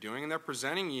exactly what you're doing, and they're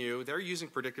presenting you. They're using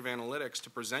predictive analytics to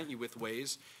present you with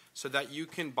ways so that you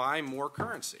can buy more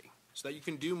currency, so that you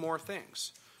can do more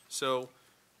things. So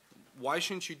why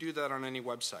shouldn't you do that on any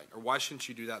website, or why shouldn't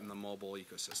you do that in the mobile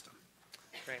ecosystem?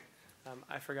 Great.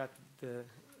 I forgot the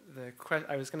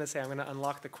I was going to say I'm going to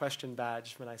unlock the question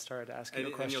badge when I started to ask you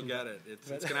a question. And you'll get it. It's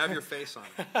going to have your face on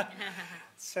it.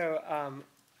 So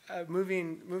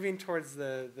moving towards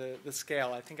the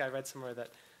scale, I think I read somewhere that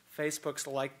Facebook's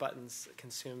like buttons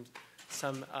consumed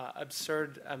some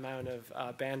absurd amount of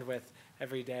bandwidth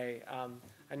every day.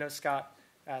 I know, Scott,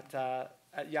 at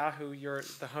Yahoo, you're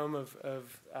the home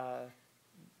of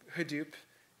Hadoop,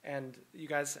 and you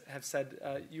guys have said,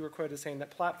 you were quoted as saying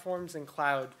that platforms and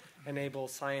cloud enable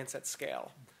science at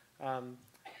scale.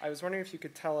 I was wondering if you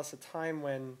could tell us a time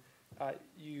when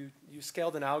you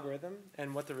scaled an algorithm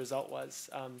and what the result was,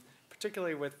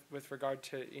 particularly with regard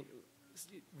to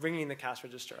ringing the cash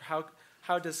register.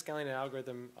 How does scaling an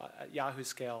algorithm at Yahoo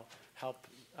scale help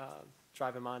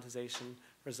drive a monetization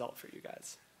result for you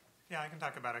guys? Yeah, I can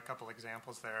talk about a couple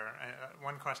examples there.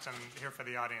 One question here for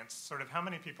the audience, sort of how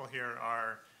many people here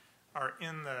are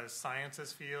in the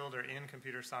sciences field or in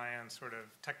computer science, sort of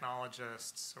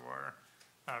technologists or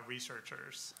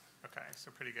researchers? Okay, so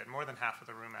pretty good. More than half of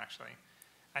the room, actually.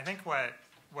 I think what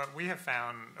we have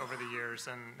found over the years,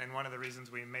 and one of the reasons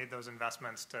we made those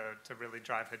investments to really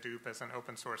drive Hadoop as an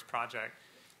open source project,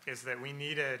 is that we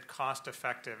needed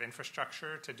cost-effective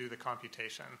infrastructure to do the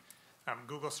computation.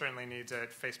 Google certainly needs it,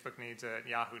 Facebook needs it,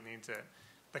 Yahoo needs it.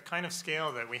 The kind of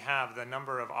scale that we have, the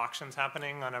number of auctions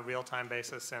happening on a real-time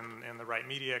basis in the right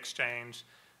media exchange,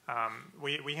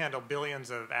 we handle billions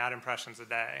of ad impressions a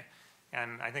day.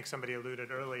 And I think somebody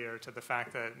alluded earlier to the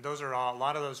fact that those are all, a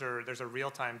lot of those are, there's a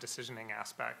real-time decisioning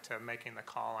aspect to making the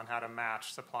call on how to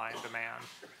match supply and demand.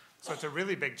 So it's a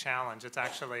really big challenge. It's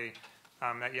actually,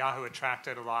 at Yahoo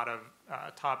attracted a lot of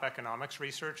top economics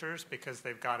researchers because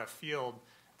they've got a field,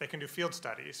 they can do field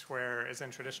studies, whereas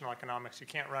in traditional economics, you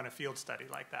can't run a field study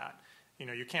like that. You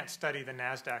know, you can't study the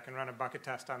NASDAQ and run a bucket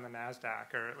test on the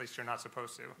NASDAQ, or at least you're not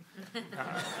supposed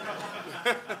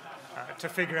to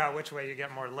figure out which way you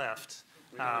get more lift.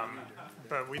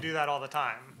 But we do that all the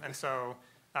time. And so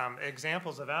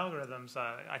examples of algorithms,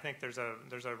 I think there's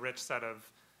a rich set of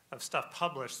stuff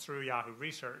published through Yahoo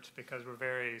Research because we're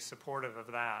very supportive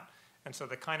of that. And so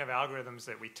the kind of algorithms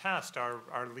that we test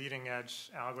are leading edge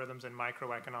algorithms in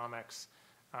microeconomics.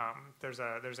 There's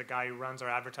a guy who runs our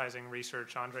advertising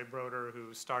research, Andre Broder,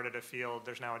 who started a field.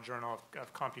 There's now a journal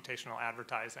of computational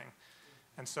advertising.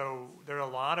 And so there are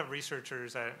a lot of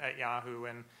researchers at Yahoo,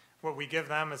 and what we give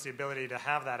them is the ability to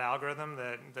have that algorithm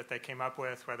that they came up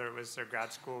with, whether it was their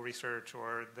grad school research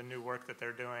or the new work that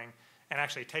they're doing, and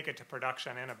actually take it to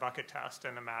production in a bucket test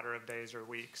in a matter of days or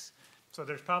weeks. So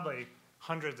there's probably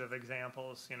hundreds of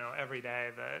examples, you know, every day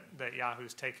that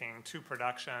Yahoo's taking to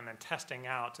production and testing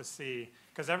out to see,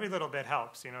 because every little bit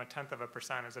helps. You know,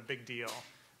 0.1% is a big deal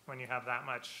when you have that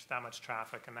much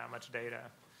traffic and that much data.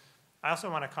 I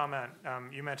also want to comment.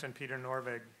 You mentioned Peter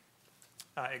Norvig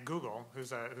at Google,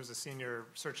 who's a senior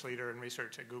search leader in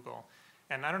research at Google,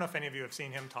 and I don't know if any of you have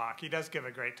seen him talk. He does give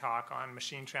a great talk on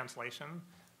machine translation.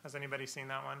 Has anybody seen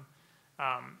that one?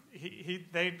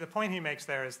 The point he makes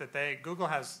there is that Google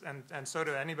has, and so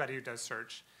do anybody who does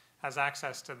search, has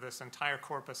access to this entire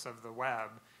corpus of the web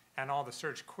and all the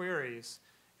search queries.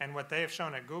 And what they have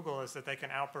shown at Google is that they can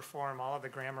outperform all of the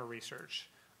grammar research,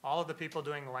 all of the people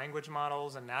doing language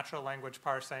models and natural language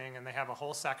parsing, and they have a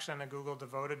whole section at Google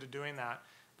devoted to doing that.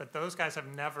 But those guys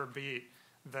have never beat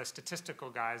the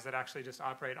statistical guys that actually just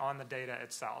operate on the data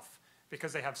itself,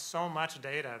 because they have so much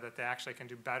data that they actually can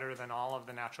do better than all of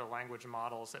the natural language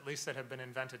models, at least that have been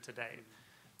invented to date.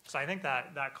 So I think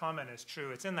that comment is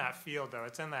true. It's in that field, though.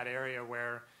 It's in that area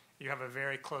where you have a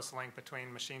very close link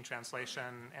between machine translation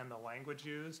and the language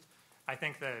used. I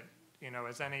think that, you know,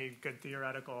 as any good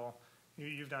theoretical,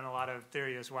 you've done a lot of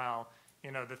theory as well,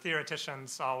 you know, the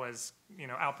theoreticians always, you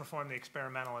know, outperform the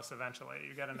experimentalists eventually.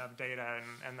 You get enough data,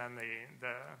 and then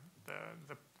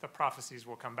the prophecies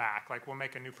will come back. Like, we'll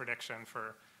make a new prediction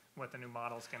for what the new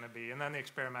model's going to be, and then the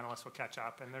experimentalists will catch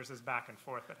up, and there's this back and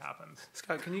forth that happens.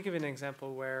 Scott, can you give an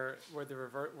example where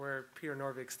Peter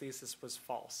Norvig's thesis was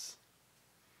false?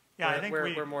 Yeah, I think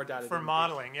where more data for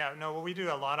modeling. Yeah, no, well, we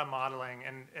do a lot of modeling,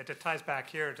 and it ties back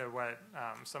here to what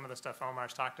some of the stuff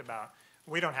Omar's talked about.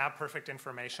 We don't have perfect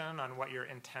information on what your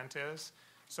intent is,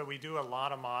 so we do a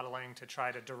lot of modeling to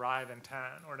try to derive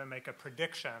intent or to make a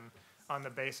prediction on the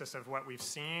basis of what we've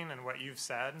seen and what you've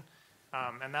said,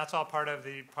 and that's all part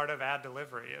of ad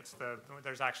delivery.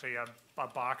 There's actually a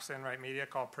box in Right Media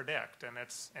called Predict, and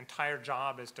its entire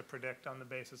job is to predict on the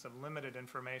basis of limited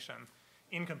information,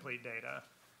 incomplete data,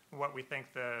 what we think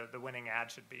the winning ad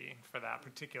should be for that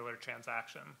particular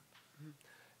transaction.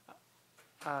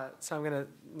 So I'm going to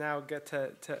now get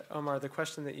to Omar, the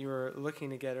question that you were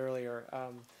looking to get earlier,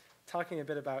 talking a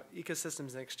bit about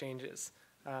ecosystems and exchanges.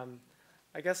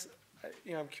 I guess,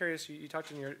 I'm curious, you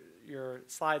talked in your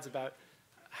slides about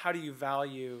how do you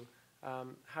value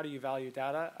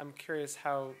data. I'm curious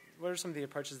what are some of the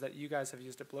approaches that you guys have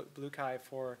used at Bluekai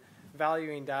for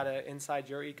valuing data inside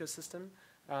your ecosystem?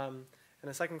 And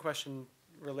the second question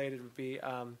related would be,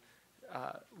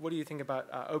 what do you think about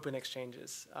open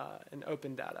exchanges and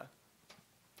open data?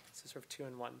 So sort of two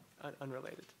in one,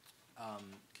 unrelated.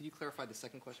 Can you clarify the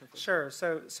second question first? Sure.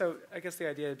 So I guess the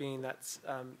idea being that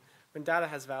when data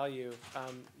has value,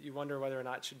 you wonder whether or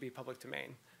not it should be public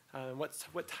domain.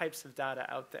 What types of data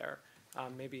out there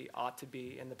maybe ought to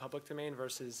be in the public domain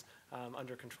versus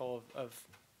under control of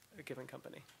a given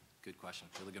company? Good question.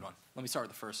 Really good one. Let me start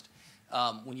with the first.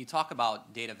 When you talk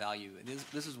about data value,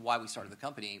 this is why we started the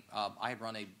company. I had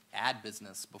run an ad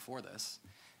business before this,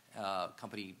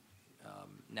 company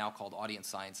now called Audience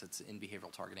Science. It's in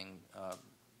behavioral targeting,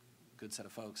 good set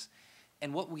of folks.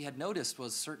 And what we had noticed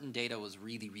was certain data was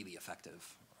really, really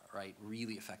effective, right?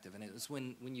 Really effective. And it was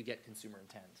when you get consumer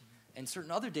intent. And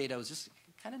certain other data was just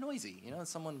kind of noisy.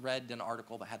 Someone read an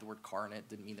article that had the word car in it,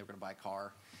 didn't mean they were going to buy a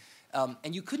car.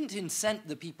 And you couldn't incent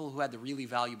the people who had the really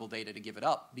valuable data to give it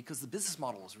up because the business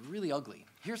model was really ugly.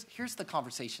 Here's the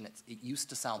conversation it used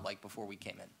to sound like before we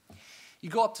came in. You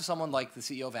go up to someone like the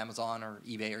CEO of Amazon or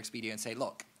eBay or Expedia and say,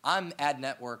 look, I'm ad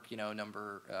network,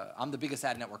 I'm the biggest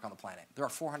ad network on the planet. There are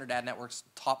 400 ad networks,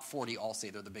 top 40 all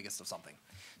say they're the biggest of something.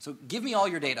 So give me all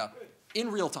your data in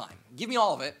real time. Give me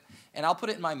all of it, and I'll put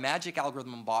it in my magic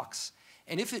algorithm box.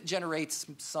 And if it generates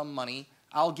some money,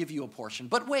 I'll give you a portion.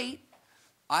 But wait,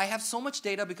 I have so much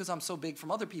data because I'm so big from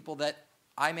other people that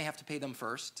I may have to pay them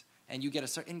first, and you get a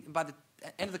certain. And by the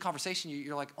end of the conversation,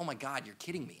 you're like, oh my God, you're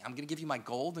kidding me! I'm going to give you my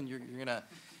gold, and you're gonna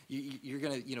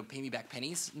pay me back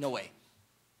pennies? No way.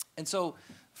 And so,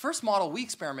 first model we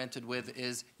experimented with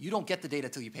is you don't get the data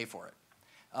till you pay for it.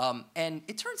 And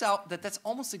it turns out that that's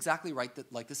almost exactly right,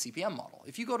 like the CPM model.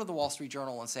 If you go to the Wall Street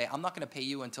Journal and say, I'm not going to pay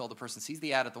you until the person sees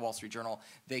the ad at the Wall Street Journal,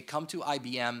 they come to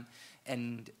IBM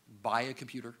and buy a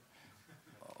computer.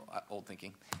 Old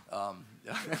thinking. But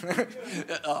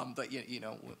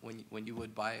when you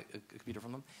would buy a computer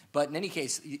from them. But in any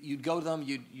case, you'd go to them,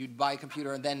 you'd buy a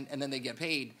computer, and then they get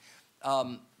paid.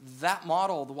 That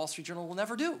model, the Wall Street Journal will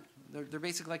never do. They're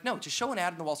basically like, no, to show an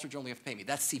ad in the Wall Street Journal, you have to pay me.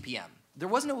 That's CPM. There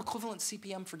was no equivalent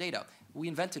CPM for data. We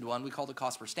invented one. We called it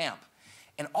cost per stamp.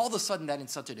 And all of a sudden, that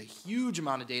incented a huge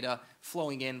amount of data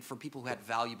flowing in for people who had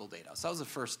valuable data. So that was the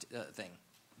first thing.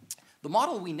 The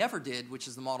model we never did, which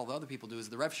is the model that other people do, is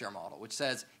the rev share model, which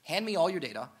says, hand me all your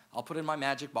data. I'll put it in my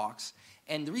magic box.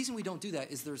 And the reason we don't do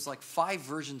that is there's like 5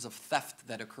 versions of theft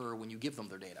that occur when you give them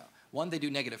their data. One, they do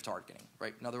negative targeting,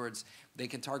 right? In other words, they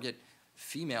can target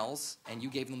females, and you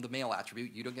gave them the male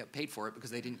attribute. You don't get paid for it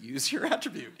because they didn't use your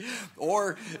attribute.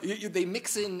 Or they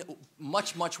mix in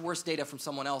much, much worse data from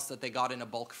someone else that they got in a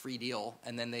bulk free deal,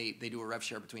 and then they do a rev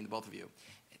share between the both of you.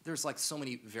 There's like so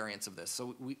many variants of this.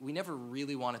 So we never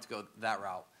really wanted to go that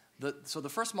route. So the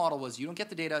first model was you don't get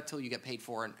the data until you get paid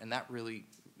for it, and that really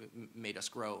made us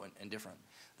grow and different.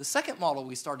 The second model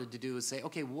we started to do is say,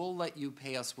 okay, we'll let you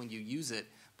pay us when you use it,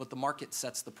 but the market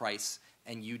sets the price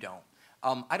and you don't.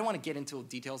 I don't want to get into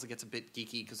details. It gets a bit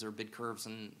geeky because there are bid curves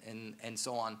and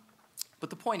so on. But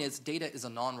the point is, data is a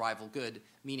non-rival good,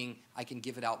 meaning I can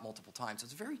give it out multiple times. So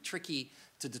it's very tricky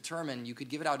to determine. You could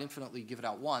give it out infinitely, give it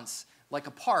out once. Like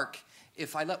a park,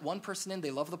 if I let one person in,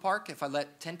 they love the park. If I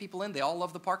let 10 people in, they all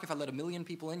love the park. If I let 1 million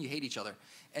people in, you hate each other.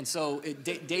 And so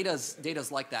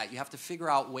data's like that. You have to figure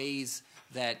out ways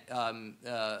that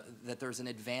there's an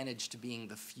advantage to being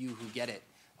the few who get it,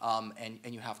 and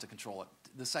you have to control it.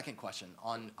 The second question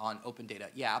on open data,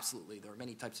 yeah, absolutely. There are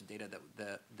many types of data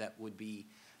that would be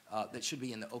that should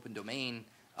be in the open domain.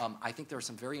 I think there are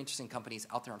some very interesting companies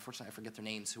out there, unfortunately I forget their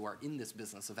names, who are in this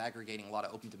business of aggregating a lot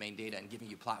of open domain data and giving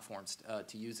you platforms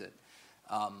to use it.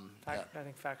 I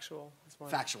think Factual is one.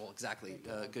 Factual, exactly.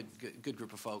 Good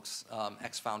group of folks,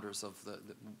 ex-founders of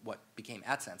what became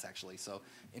AdSense, actually, so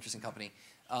interesting company.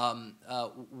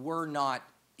 We're not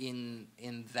in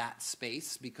that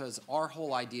space because our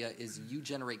whole idea is you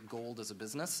generate gold as a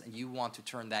business and you want to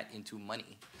turn that into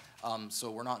money.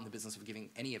 So we're not in the business of giving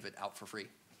any of it out for free.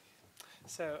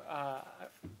 So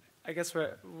I guess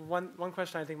one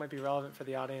question I think might be relevant for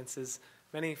the audience is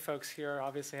many folks here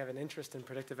obviously have an interest in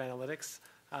predictive analytics.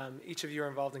 Each of you are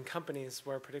involved in companies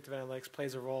where predictive analytics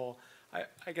plays a role.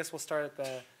 I guess we'll start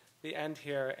at the end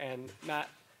here. And Matt,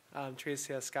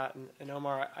 Theresia, Scott, and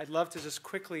Omar, I'd love to just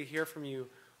quickly hear from you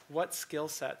what skill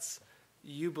sets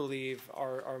you believe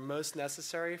are most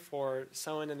necessary for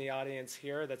someone in the audience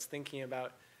here that's thinking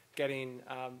about getting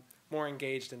more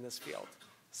engaged in this field.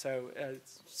 So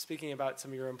speaking about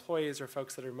some of your employees or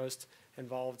folks that are most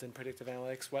involved in predictive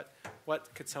analytics,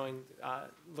 what could someone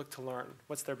look to learn?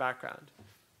 What's their background?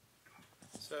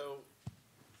 So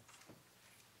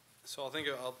I think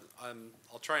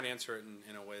I'll try and answer it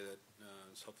in a way that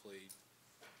is hopefully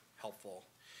helpful.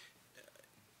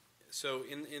 So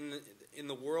in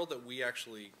the world that we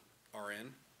actually are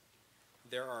in,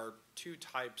 there are two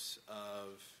types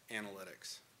of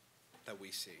analytics that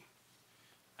we see.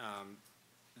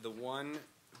 The one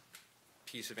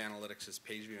piece of analytics is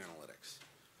page view analytics.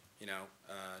 You know,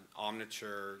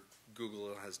 Omniture,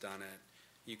 Google has done it.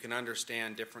 You can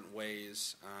understand different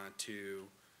ways to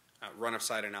run of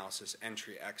site analysis,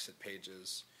 entry, exit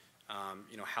pages.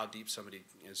 You know, how deep somebody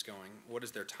is going. What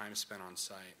is their time spent on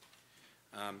site?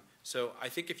 So I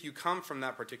think if you come from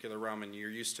that particular realm and you're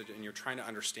used to, and you're trying to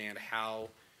understand how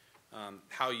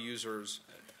users,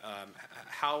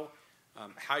 how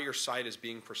your site is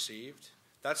being perceived,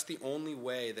 that's the only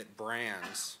way that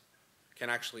brands can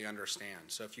actually understand.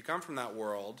 So if you come from that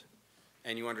world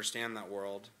and you understand that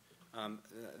world,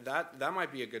 that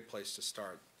might be a good place to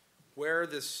start. Where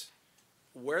this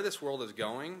world is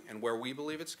going and where we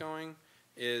believe it's going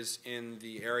is in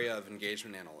the area of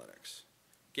engagement analytics.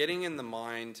 Getting in the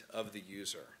mind of the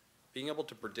user, being able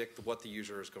to predict what the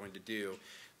user is going to do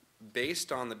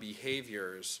based on the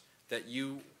behaviors that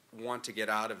you want to get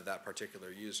out of that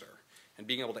particular user, and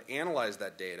being able to analyze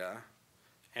that data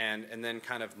and then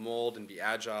kind of mold and be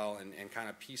agile and kind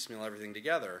of piecemeal everything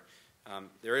together.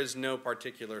 There is no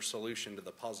particular solution to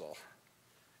the puzzle.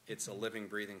 It's a living,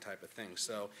 breathing type of thing.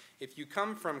 So if you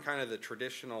come from kind of the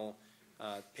traditional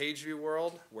page view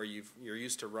world where you're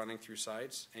used to running through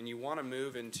sites and you want to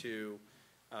move into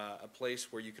a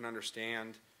place where you can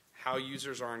understand how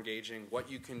users are engaging, what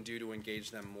you can do to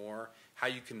engage them more, how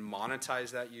you can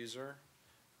monetize that user,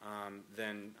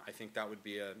 then I think that would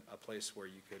be a place where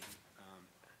you could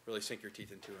really sink your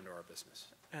teeth into our business.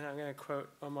 And I'm going to quote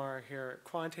Omar here: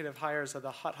 quantitative hires are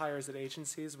the hot hires at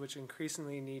agencies which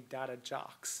increasingly need data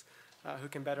jocks who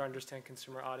can better understand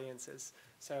consumer audiences.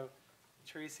 So,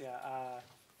 Theresia,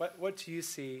 what do you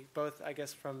see, both, I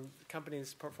guess, from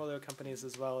companies, portfolio companies,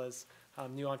 as well as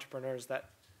new entrepreneurs that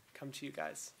come to you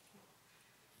guys?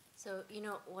 So, you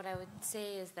know, what I would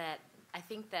say is that I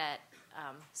think that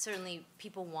certainly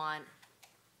people want,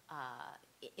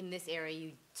 in this area,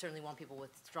 you certainly want people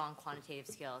with strong quantitative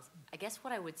skills. I guess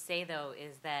what I would say, though,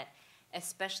 is that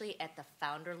especially at the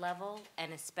founder level,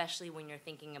 and especially when you're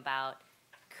thinking about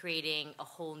creating a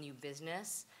whole new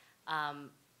business,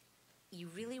 you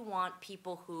really want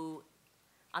people who,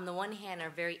 on the one hand, are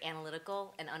very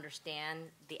analytical and understand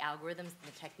the algorithms and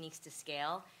the techniques to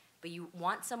scale, but you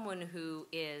want someone who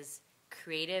is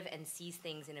creative and sees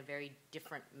things in a very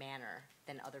different manner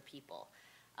than other people.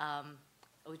 I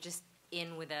was just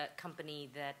in with a company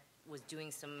that was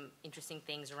doing some interesting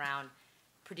things around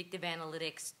predictive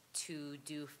analytics to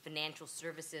do financial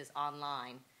services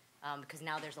online, because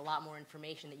now there's a lot more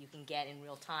information that you can get in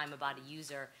real time about a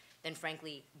user than,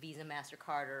 frankly, Visa,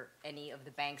 MasterCard, or any of the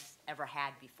banks ever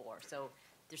had before. So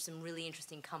there's some really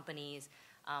interesting companies,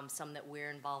 some that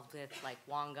we're involved with, like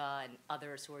Wonga and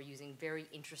others, who are using very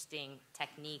interesting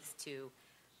techniques to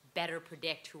better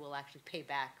predict who will actually pay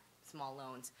back small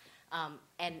loans.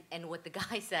 And what the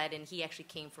guy said, and he actually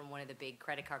came from one of the big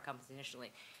credit card companies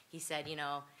initially, he said,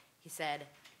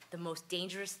 the most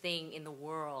dangerous thing in the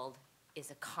world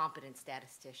is a competent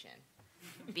statistician.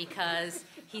 Because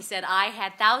he said, I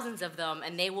had thousands of them,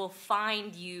 and they will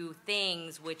find you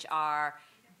things which are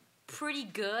pretty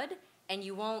good, and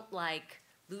you won't, like,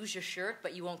 lose your shirt,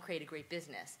 but you won't create a great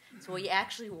business. So what you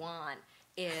actually want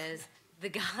is the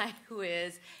guy who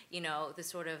is, the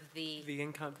sort of the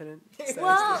incompetent.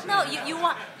 Well, no,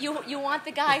 you want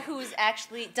the guy who's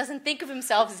actually doesn't think of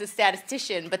himself as a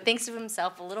statistician, but thinks of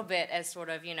himself a little bit as sort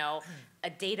of, a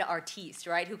data artiste,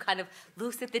 right? Who kind of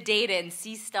looks at the data and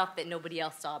sees stuff that nobody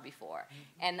else saw before.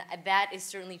 And that is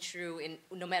certainly true in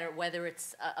no matter whether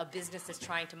it's a business that's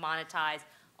trying to monetize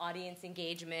audience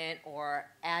engagement or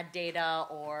ad data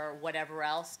or whatever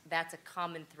else. That's a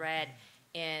common thread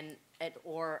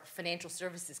or financial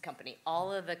services company.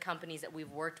 All of the companies that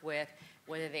we've worked with,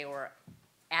 whether they were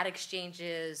ad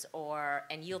exchanges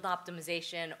and yield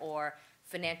optimization or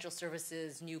financial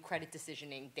services, new credit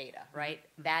decisioning data, right?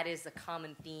 That is a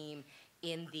common theme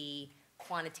in the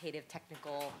quantitative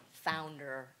technical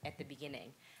founder at the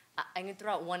beginning. I'm going to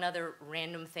throw out one other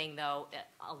random thing, though,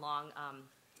 along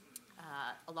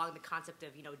the concept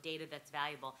of data that's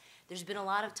valuable. There's been a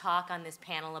lot of talk on this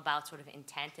panel about sort of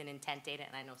intent and intent data,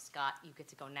 and I know, Scott, you get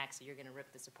to go next, so you're going to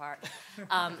rip this apart.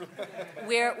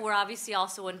 We're obviously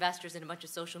also investors in a bunch of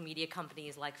social media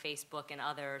companies like Facebook and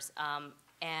others.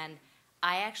 And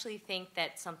I actually think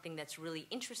that something that's really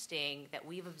interesting that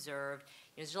we've observed,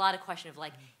 there's a lot of question of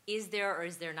like, is there or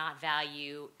is there not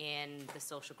value in the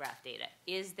social graph data?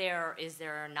 Is there or is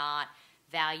there not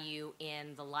value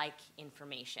in the like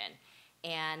information?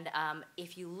 And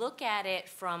if you look at it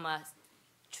from a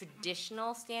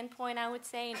traditional standpoint, I would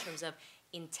say, in terms of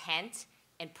intent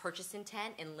and purchase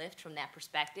intent and lift from that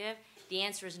perspective, the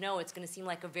answer is no. It's going to seem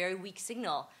like a very weak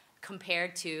signal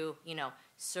compared to,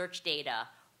 search data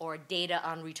or data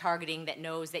on retargeting that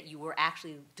knows that you were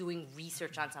actually doing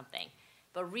research on something.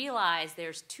 But realize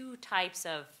there's two types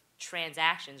of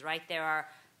transactions, right? There are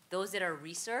those that are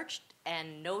researched,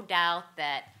 and no doubt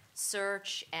that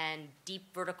search and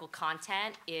deep vertical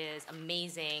content is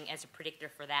amazing as a predictor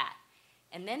for that.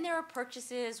 And then there are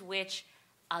purchases which,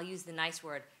 I'll use the nice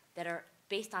word, that are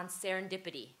based on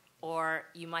serendipity, or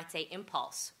you might say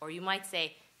impulse, or you might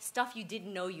say stuff you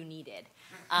didn't know you needed.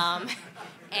 And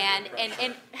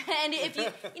if you,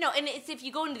 and it's if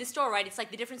you go into the store, right, it's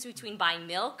like the difference between buying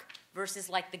milk versus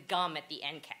like the gum at the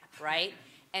end cap, right?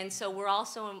 And so we're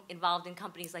also involved in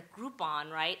companies like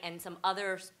Groupon, right, and some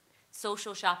other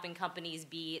social shopping companies,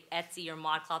 be it Etsy or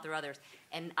ModCloth or others.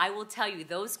 And I will tell you,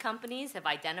 those companies have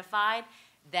identified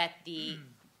that the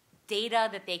data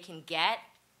that they can get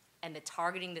and the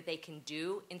targeting that they can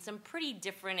do in some pretty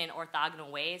different and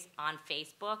orthogonal ways on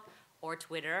Facebook or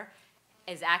Twitter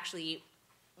is actually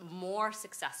more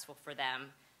successful for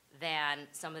them than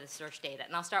some of the search data.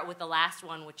 And I'll start with the last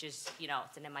one, which is,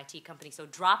 it's an MIT company. So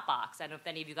Dropbox, I don't know if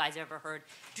any of you guys ever heard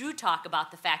Drew talk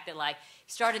about the fact that, like,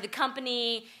 he started the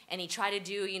company and he tried to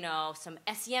do, some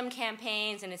SEM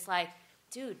campaigns, and it's like,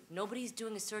 dude, nobody's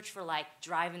doing a search for, like,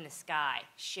 drive in the sky,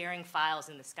 sharing files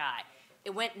in the sky.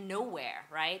 It went nowhere,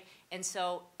 right? And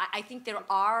so I think there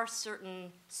are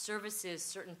certain services,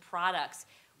 certain products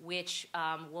which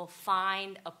will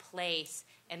find a place,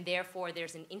 and therefore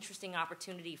there's an interesting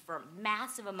opportunity for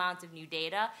massive amounts of new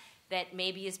data that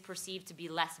maybe is perceived to be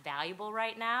less valuable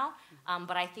right now,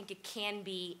 but I think it can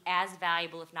be as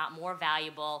valuable, if not more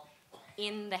valuable,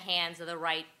 in the hands of the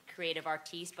right creative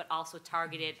artiste, but also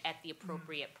targeted at the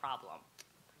appropriate problem.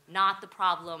 Not the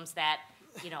problems that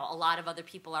a lot of other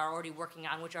people are already working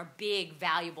on, which are big,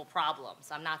 valuable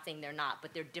problems. I'm not saying they're not,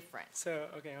 but they're different. So,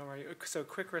 okay, Omar, so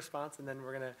quick response, and then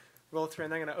we're going to roll through,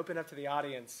 and then I'm going to open up to the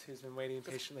audience who's been waiting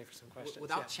patiently for some questions.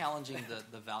 Without challenging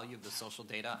the value of the social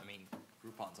data, I mean,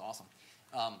 Groupon's awesome.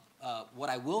 What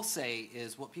I will say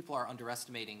is what people are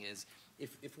underestimating is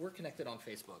if we're connected on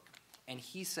Facebook and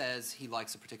he says he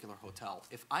likes a particular hotel,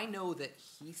 if I know that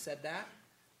he said that,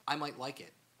 I might like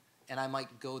it, and I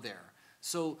might go there.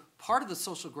 So part of the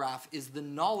social graph is the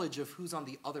knowledge of who's on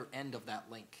the other end of that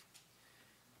link.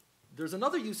 There's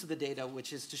another use of the data,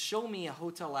 which is to show me a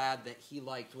hotel ad that he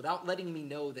liked without letting me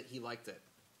know that he liked it.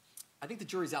 I think the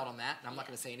jury's out on that, and I'm not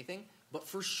going to say anything. But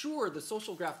for sure, the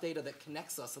social graph data that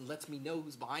connects us and lets me know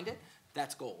who's behind it,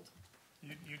 that's gold.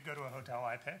 You'd go to a hotel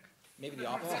I pick? Maybe the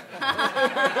opposite.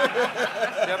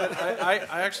 Yeah, but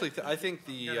I think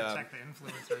the. You gotta check the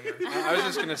influencer here. I was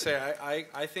just going to say,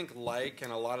 I think like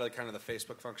and a lot of the kind of the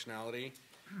Facebook functionality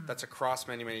that's across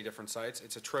many, many different sites,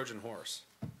 it's a Trojan horse.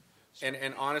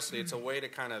 And honestly, it's a way to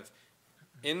kind of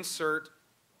insert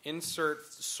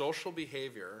social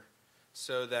behavior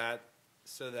so that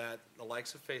the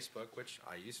likes of Facebook, which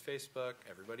I use Facebook,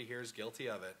 everybody here is guilty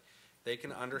of it, they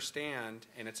can understand,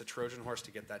 and it's a Trojan horse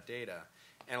to get that data.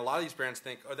 And a lot of these brands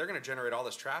think, oh, they're going to generate all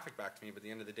this traffic back to me, but at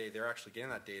the end of the day, they're actually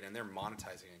getting that data and they're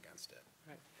monetizing against it.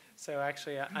 Right. So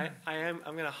actually, I'm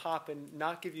going to hop and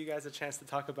not give you guys a chance to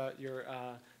talk about your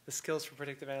the skills for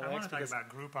predictive analytics. I want to talk about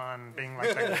Groupon being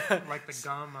like the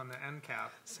gum on the end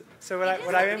cap. So what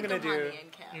I am going to do,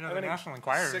 the National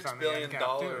Enquirer is on the end cap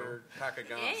too. $6 billion pack of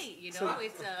gum. Hey, it's a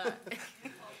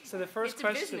so the first it's a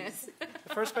question, business.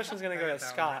 the first question is going to go to That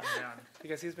Scott one, yeah.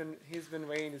 because he's been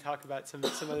waiting to talk about some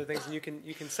other things, and you can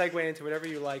segue into whatever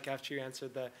you like after you answer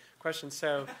the question.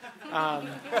 So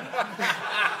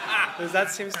because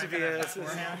that seems to be a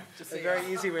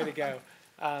very easy way to go.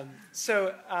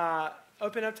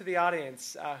 Open up to the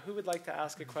audience. Who would like to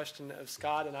ask a question of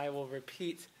Scott, and I will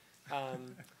repeat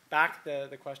back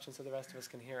the question so the rest of us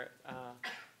can hear it.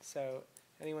 So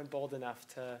anyone bold enough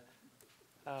to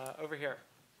over here?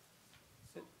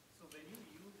 So when you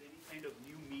use any kind of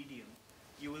new medium,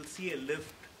 you will see a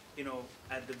lift,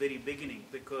 at the very beginning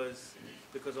because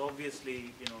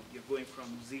obviously, you're going from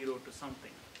zero to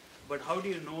something. But how do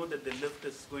you know that the lift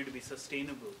is going to be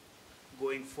sustainable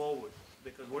going forward?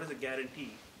 Because what is the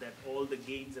guarantee that all the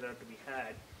gains that are to be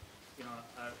had,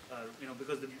 are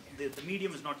because the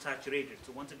medium is not saturated.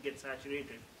 So once it gets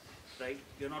saturated, right?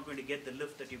 You're not going to get the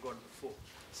lift that you got before.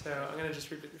 So I'm going to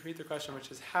just repeat the question, which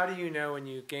is, how do you know when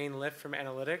you gain lift from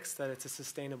analytics that it's a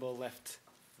sustainable lift?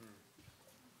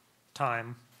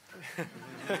 Time.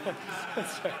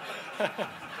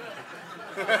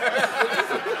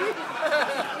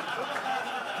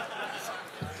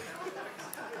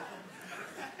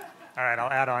 All right,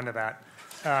 I'll add on to that.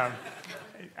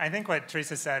 I think what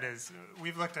Theresia said is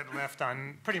we've looked at lift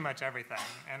on pretty much everything.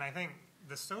 And I think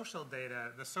the social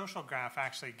data, the social graph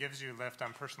actually gives you lift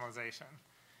on personalization.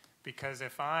 Because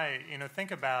if I,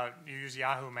 think about, you use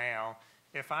Yahoo Mail.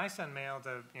 If I send mail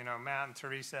to, Matt and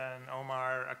Theresia and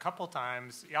Omar a couple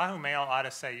times, Yahoo Mail ought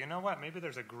to say, you know what, maybe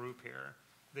there's a group here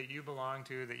that you belong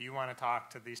to that you want to talk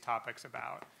to these topics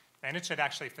about. And it should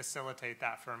actually facilitate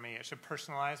that for me. It should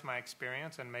personalize my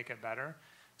experience and make it better.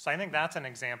 So I think that's an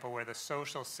example where the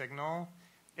social signal,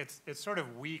 it's sort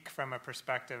of weak from a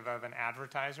perspective of an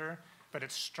advertiser, but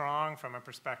it's strong from a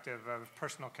perspective of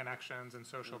personal connections and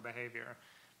social behavior.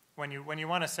 When you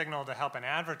want a signal to help an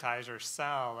advertiser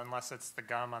sell, unless it's the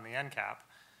gum on the end cap,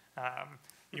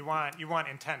 you want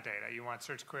intent data. You want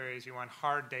search queries. You want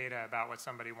hard data about what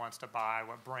somebody wants to buy,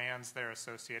 what brands they're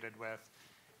associated with.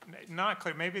 Not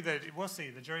clear. Maybe we'll see.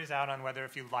 The jury's out on whether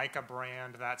if you like a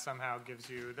brand, that somehow gives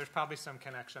you. There's probably some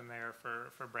connection there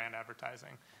for brand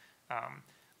advertising.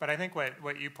 But I think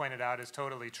what you pointed out is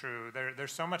totally true.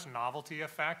 There's so much novelty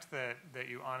effect that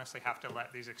you honestly have to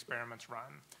let these experiments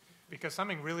run. Because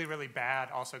something really, really bad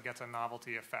also gets a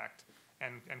novelty effect,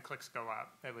 and clicks go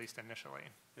up, at least initially.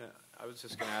 Yeah, I was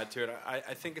just going to add to it.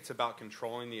 I think it's about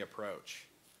controlling the approach.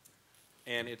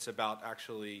 And it's about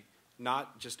actually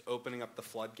not just opening up the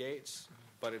floodgates,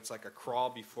 but it's like a crawl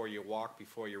before you walk,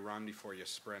 before you run, before you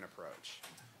sprint approach.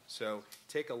 So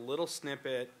take a little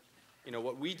snippet.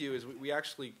 What we do is we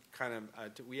actually kind of,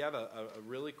 we have a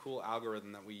really cool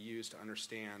algorithm that we use to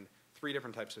understand 3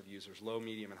 different types of users: low,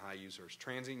 medium, and high users.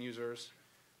 Transient users,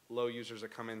 low users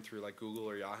that come in through like Google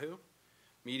or Yahoo,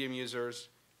 medium users,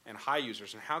 and high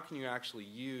users. And how can you actually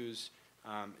use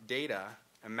data,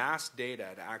 amassed data,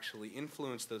 to actually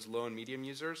influence those low and medium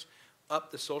users up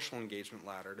the social engagement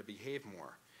ladder to behave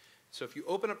more? So if you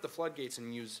open up the floodgates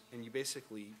and you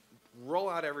basically roll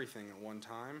out everything at one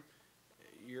time,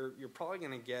 you're probably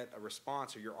going to get a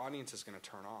response, or your audience is going to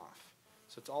turn off.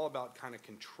 So it's all about kind of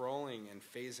controlling and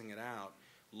phasing it out,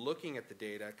 looking at the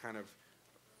data, kind of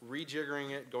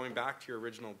rejiggering it, going back to your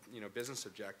original business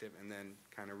objective, and then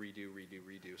kind of redo,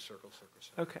 circle.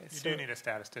 Okay. You do need a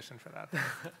statistician for that.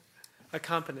 A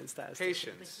competent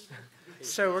statistician. Patience.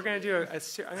 So we're going to do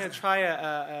I'm going to try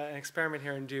an experiment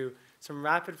here and do some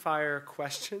rapid fire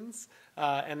questions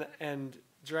and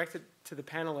direct it to the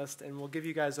panelists, and we'll give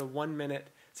you guys a 1 minute.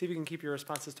 See if you can keep your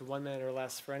responses to 1 minute or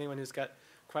less for anyone who's got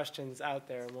questions out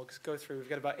there, and we'll just go through. We've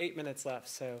got about 8 minutes left,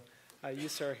 so you,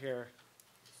 sir, here.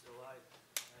 So I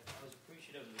was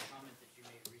appreciative of the comment that you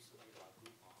made recently about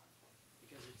Groupon,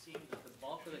 because it seemed that the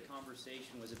bulk of the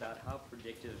conversation was about how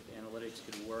predictive analytics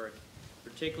could work,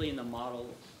 particularly in the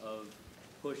model of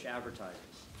push advertising.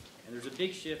 And there's a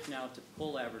big shift now to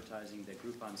pull advertising that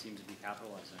Groupon seems to be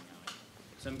capitalizing on.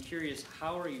 So I'm curious,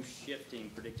 how are you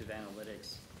shifting predictive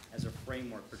analytics as a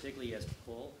framework, particularly as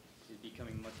pull is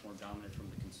becoming much more dominant from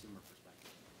the consumer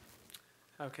perspective?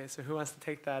 Okay, so who wants to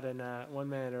take that in 1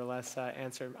 minute or less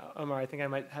answer? Omar, I think I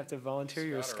might have to volunteer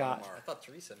you or Scott. I thought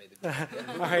Theresia made the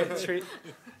All right,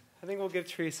 I think we'll give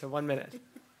Theresia 1 minute.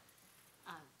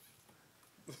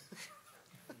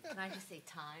 Can I just say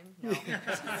time? No.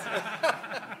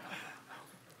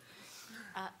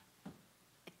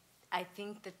 I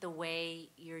think that the way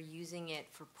you're using it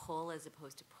for pull as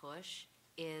opposed to push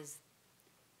is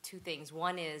 2 things.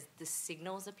 One is the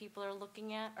signals that people are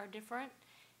looking at are different,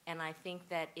 and I think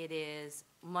that it is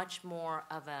much more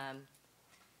of an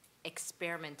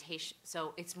experimentation.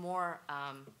 So it's more,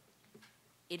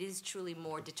 it is truly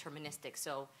more deterministic.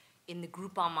 So in the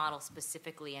Groupon model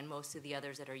specifically, and most of the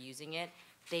others that are using it,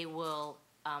 they will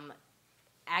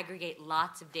aggregate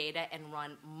lots of data and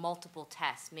run multiple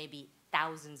tests, maybe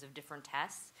thousands of different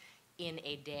tests in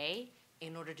a day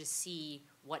in order to see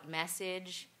what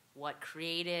message, what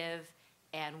creative,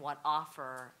 and what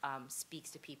offer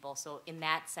speaks to people. So in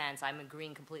that sense, I'm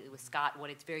agreeing completely with Scott. What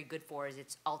it's very good for is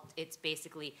it's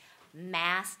basically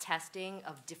mass testing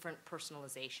of different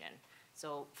personalization.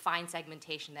 So fine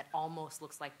segmentation that almost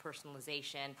looks like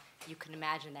personalization. You can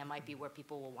imagine that might be where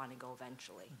people will want to go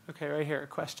eventually. Okay, right here, a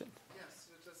question. Yes,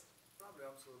 it's just probably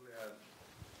absolutely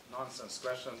a nonsense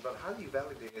question, but how do you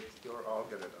validate your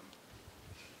algorithm?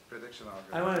 prediction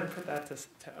algorithm. I want to put that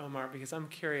to Omar because I'm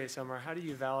curious, Omar, how do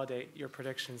you validate your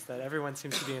predictions that everyone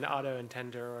seems to be an auto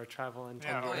intender or a travel intender?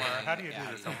 Yeah, Omar, how do you do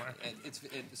this, Omar?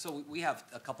 So we have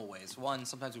a couple ways. One,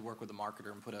 sometimes we work with a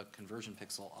marketer and put a conversion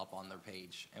pixel up on their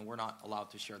page, and we're not allowed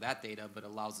to share that data, but it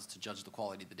allows us to judge the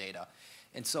quality of the data.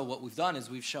 And so what we've done is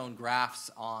we've shown graphs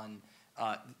on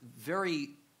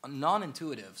very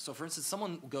non-intuitive. So for instance,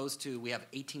 someone goes to, we have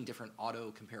 18 different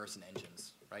auto comparison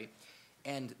engines, right?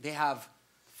 And they have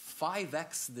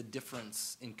 5x the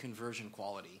difference in conversion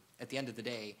quality at the end of the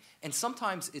day. And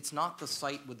sometimes it's not the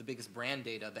site with the biggest brand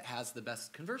data that has the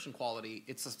best conversion quality.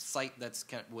 It's a site that's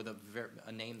with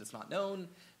a name that's not known,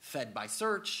 fed by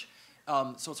search.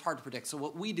 So it's hard to predict. So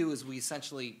what we do is we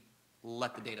essentially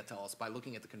let the data tell us by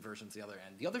looking at the conversions the other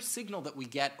end. The other signal that we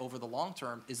get over the long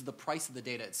term is the price of the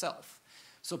data itself.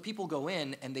 So people go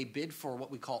in and they bid for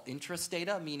what we call interest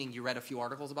data, meaning you read a few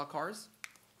articles about cars,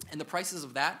 and the prices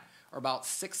of that are about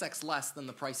 6x less than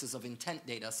the prices of intent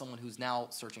data, someone who's now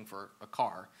searching for a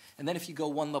car. And then if you go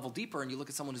one level deeper and you look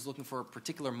at someone who's looking for a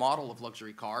particular model of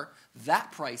luxury car,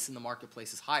 that price in the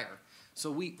marketplace is higher.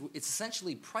 So it's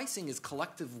essentially pricing is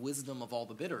collective wisdom of all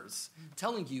the bidders,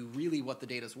 telling you really what the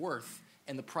data's worth,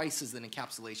 and the price is an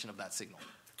encapsulation of that signal.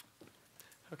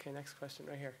 Okay, next question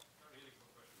right here.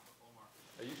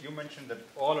 You mentioned that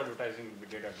all advertising will be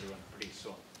data-driven pretty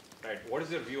soon, right? What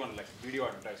is your view on like video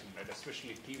advertising, right?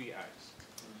 Especially TV ads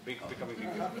becoming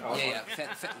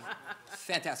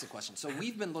Fantastic question. So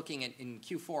we've been looking at, in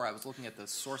Q4, I was looking at the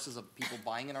sources of people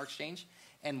buying in our exchange,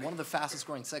 and one of the fastest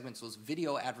growing segments was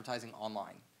video advertising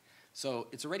online. So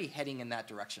it's already heading in that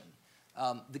direction.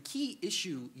 The key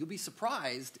issue, you'll be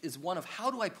surprised, is one of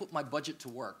how do I put my budget to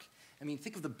work? I mean,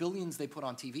 think of the billions they put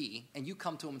on TV, and you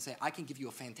come to them and say, I can give you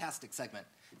a fantastic segment.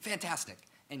 Fantastic.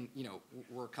 And, you know,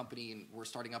 we're a company and we're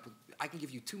starting up. I can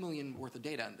give you $2 million worth of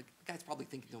data. And the guy's probably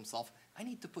thinking to himself, I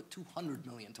need to put $200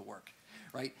 million to work,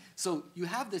 right? So you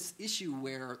have this issue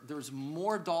where there's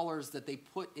more dollars that they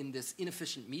put in this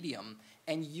inefficient medium,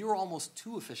 and you're almost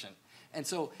too efficient. And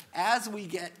so as we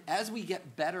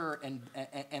get better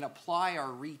and apply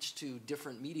our reach to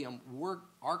different medium,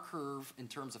 our curve in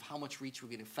terms of how much reach we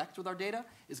can affect with our data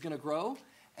is going to grow,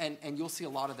 and you'll see a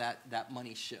lot of that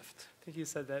money shift. I think you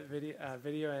said that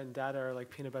video and data are like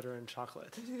peanut butter and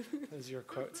chocolate. That was your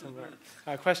quote somewhere.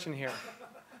 Question here.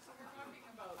 So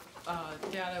we're talking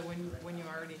about data when you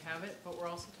already have it, but we're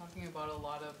also talking about a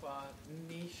lot of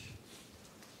niche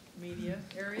media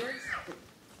areas.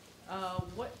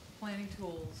 What planning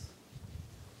tools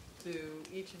do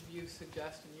each of you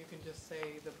suggest? And you can just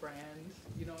say the brand.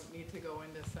 You don't need to go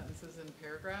into sentences and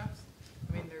paragraphs.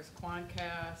 I mean, there's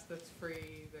Quantcast that's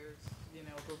free. There's,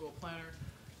 Google Planner.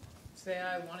 Say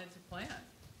I wanted to plan,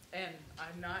 and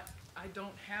I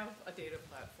don't have a data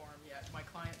platform yet. My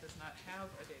client does not have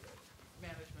a data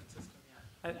management system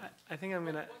yet. I think I'm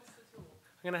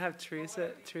gonna have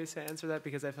Teresa answer that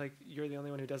because I feel like you're the only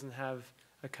one who doesn't have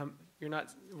you're not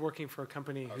working for a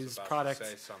company whose product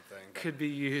could be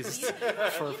used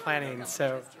for planning.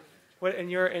 So,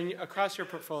 across your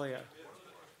portfolio.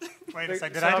 Wait a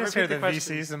second. Did I just hear the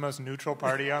VC is the most neutral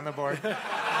party on the board?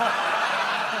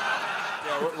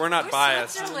 Yeah, we're not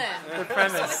biased. Switzerland. The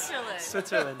premise.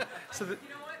 Switzerland. So you know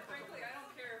what? Frankly, I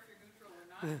don't care if you're neutral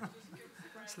or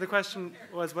not. So the question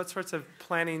was, what sorts of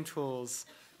planning tools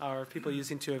are people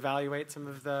using to evaluate some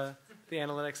of the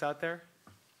analytics out there?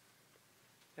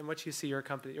 And what you see your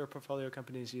portfolio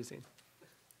companies using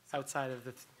outside of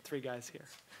the three guys here?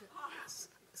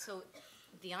 So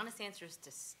the honest answer is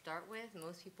to start with,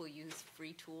 most people use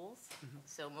free tools. Mm-hmm.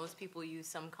 So most people use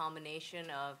some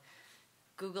combination of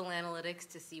Google Analytics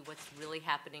to see what's really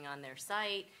happening on their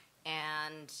site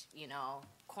and,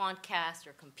 Quantcast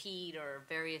or Compete or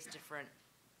various different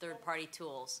third-party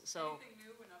tools. So anything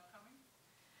new and upcoming?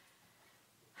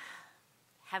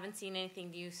 Haven't seen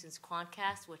anything new since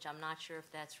Quantcast, which I'm not sure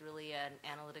if that's really an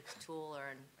analytics tool or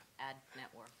an ad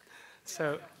network.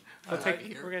 So we're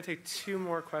going to take two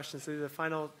more questions. So these are the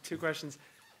final two questions.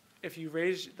 If you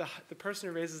raise the person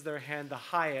who raises their hand the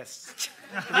highest,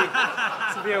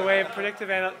 this will be a way of predictive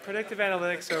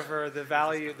analytics over the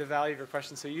value of your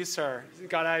question. So you, sir,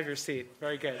 got out of your seat.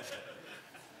 Very good.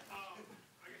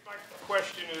 My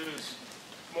question is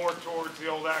more towards the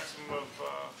old axiom of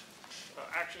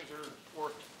actions are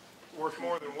worth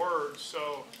more than words.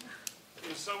 So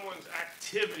is someone's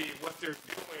activity, what they're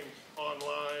doing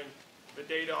online, the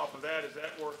data off of that, is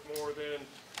that worth more than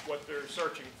what they're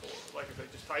searching for? Like if they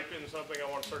just type in something, I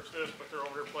want to search this, but they're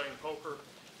over here playing poker,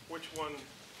 which one,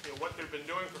 what they've been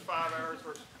doing for 5 hours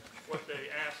versus what they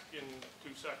ask in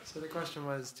 2 seconds? So the question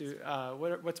was,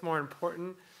 what's more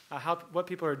important, what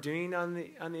people are doing on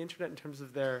the internet in terms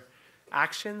of their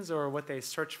actions or what they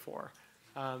search for.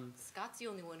 Scott's the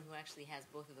only one who actually has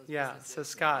both of those Yeah, businesses. so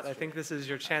Scott, I think this is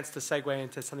your chance to segue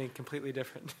into something completely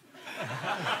different.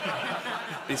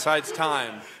 Besides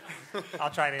time.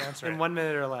 I'll try to answer it. In 1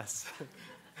 minute or less.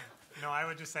 No, I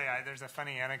would just say there's a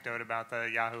funny anecdote about the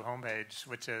Yahoo homepage,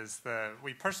 which is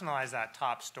we personalize that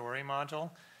top story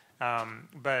module,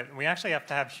 but we actually have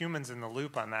to have humans in the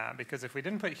loop on that, because if we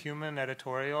didn't put human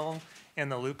editorial in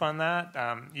the loop on that,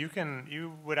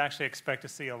 you would actually expect to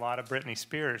see a lot of Britney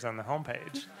Spears on the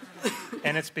homepage.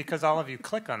 And it's because all of you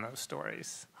click on those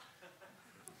stories.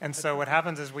 And so what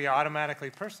happens is we automatically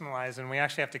personalize, and we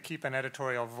actually have to keep an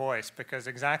editorial voice, because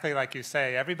exactly like you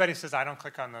say, everybody says, I don't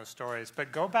click on those stories.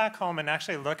 But go back home and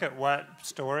actually look at what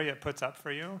story it puts up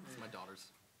for you. It's my daughter's.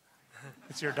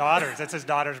 It's your daughter's. It's his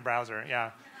daughter's browser,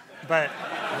 yeah. But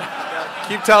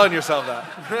keep telling yourself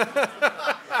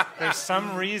that. There's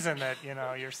some reason that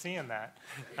you're seeing that.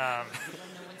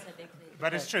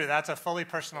 But it's true. That's a fully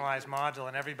personalized module,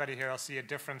 and everybody here will see a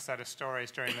different set of stories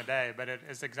during the day. But it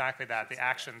is exactly that. The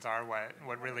actions are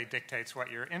what really dictates what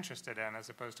you're interested in, as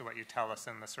opposed to what you tell us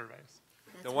in the surveys.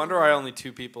 No wonder why only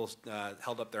 2 people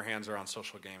held up their hands around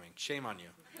social gaming. Shame on you.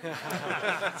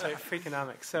 That's right,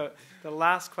 Freakonomics. So the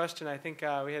last question, I think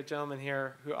we had a gentleman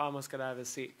here who almost got out of his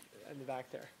seat in the back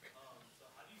there.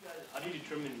 So how do you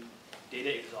determine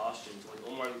data exhaustion? So like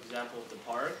Omar's example of the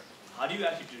park, how do you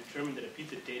actually determine that a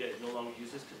piece of data is no longer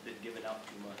useless because it's been given out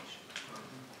too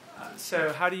much?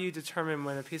 So how do you determine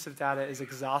when a piece of data is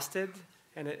exhausted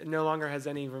and it no longer has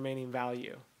any remaining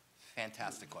value?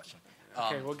 Fantastic question.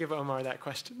 Okay, we'll give Omar that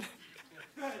question.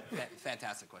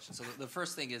 Fantastic question. So the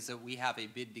first thing is that we have a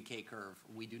bid decay curve.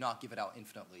 We do not give it out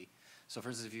infinitely. So for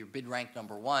instance, if you're bid ranked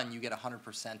number 1, you get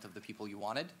 100% of the people you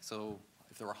wanted. So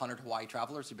if there were 100 Hawaii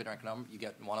travelers, you bid rank number, you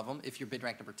get 1 of them. If you're bid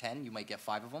ranked number 10, you might get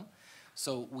 5 of them.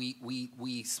 So we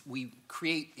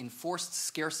create enforced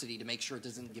scarcity to make sure it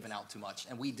isn't given out too much,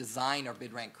 and we design our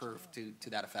bid rank curve to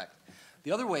that effect.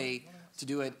 The other way to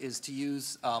do it is to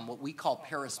use what we call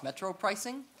Paris Metro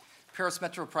pricing. Paris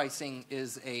Metro pricing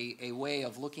is a way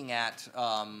of looking at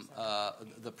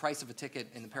the price of a ticket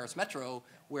in the Paris Metro,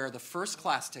 where the first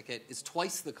class ticket is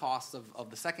twice the cost of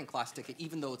the second class ticket,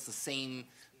 even though it's the same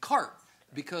cart,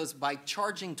 because by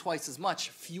charging twice as much,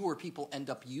 fewer people end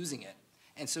up using it.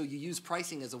 And so you use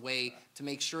pricing as a way to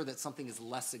make sure that something is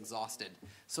less exhausted.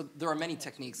 So there are many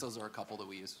techniques. Those are a couple that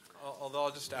we use. Although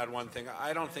I'll just add one thing.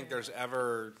 I don't think there's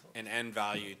ever an end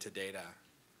value to data.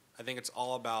 I think it's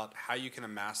all about how you can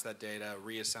amass that data,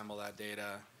 reassemble that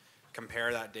data,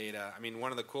 compare that data. I mean,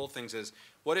 one of the cool things is,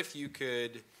 what if you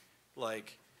could,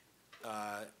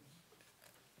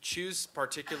 choose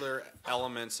particular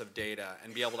elements of data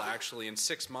and be able to actually, in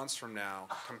 6 months from now,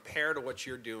 compare to what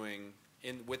you're doing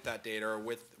with that data or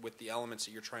with the elements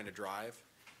that you're trying to drive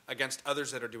against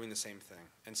others that are doing the same thing,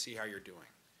 and see how you're doing.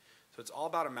 So it's all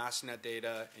about amassing that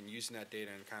data and using that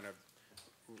data and kind of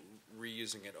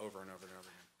reusing it over and over and over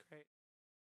again.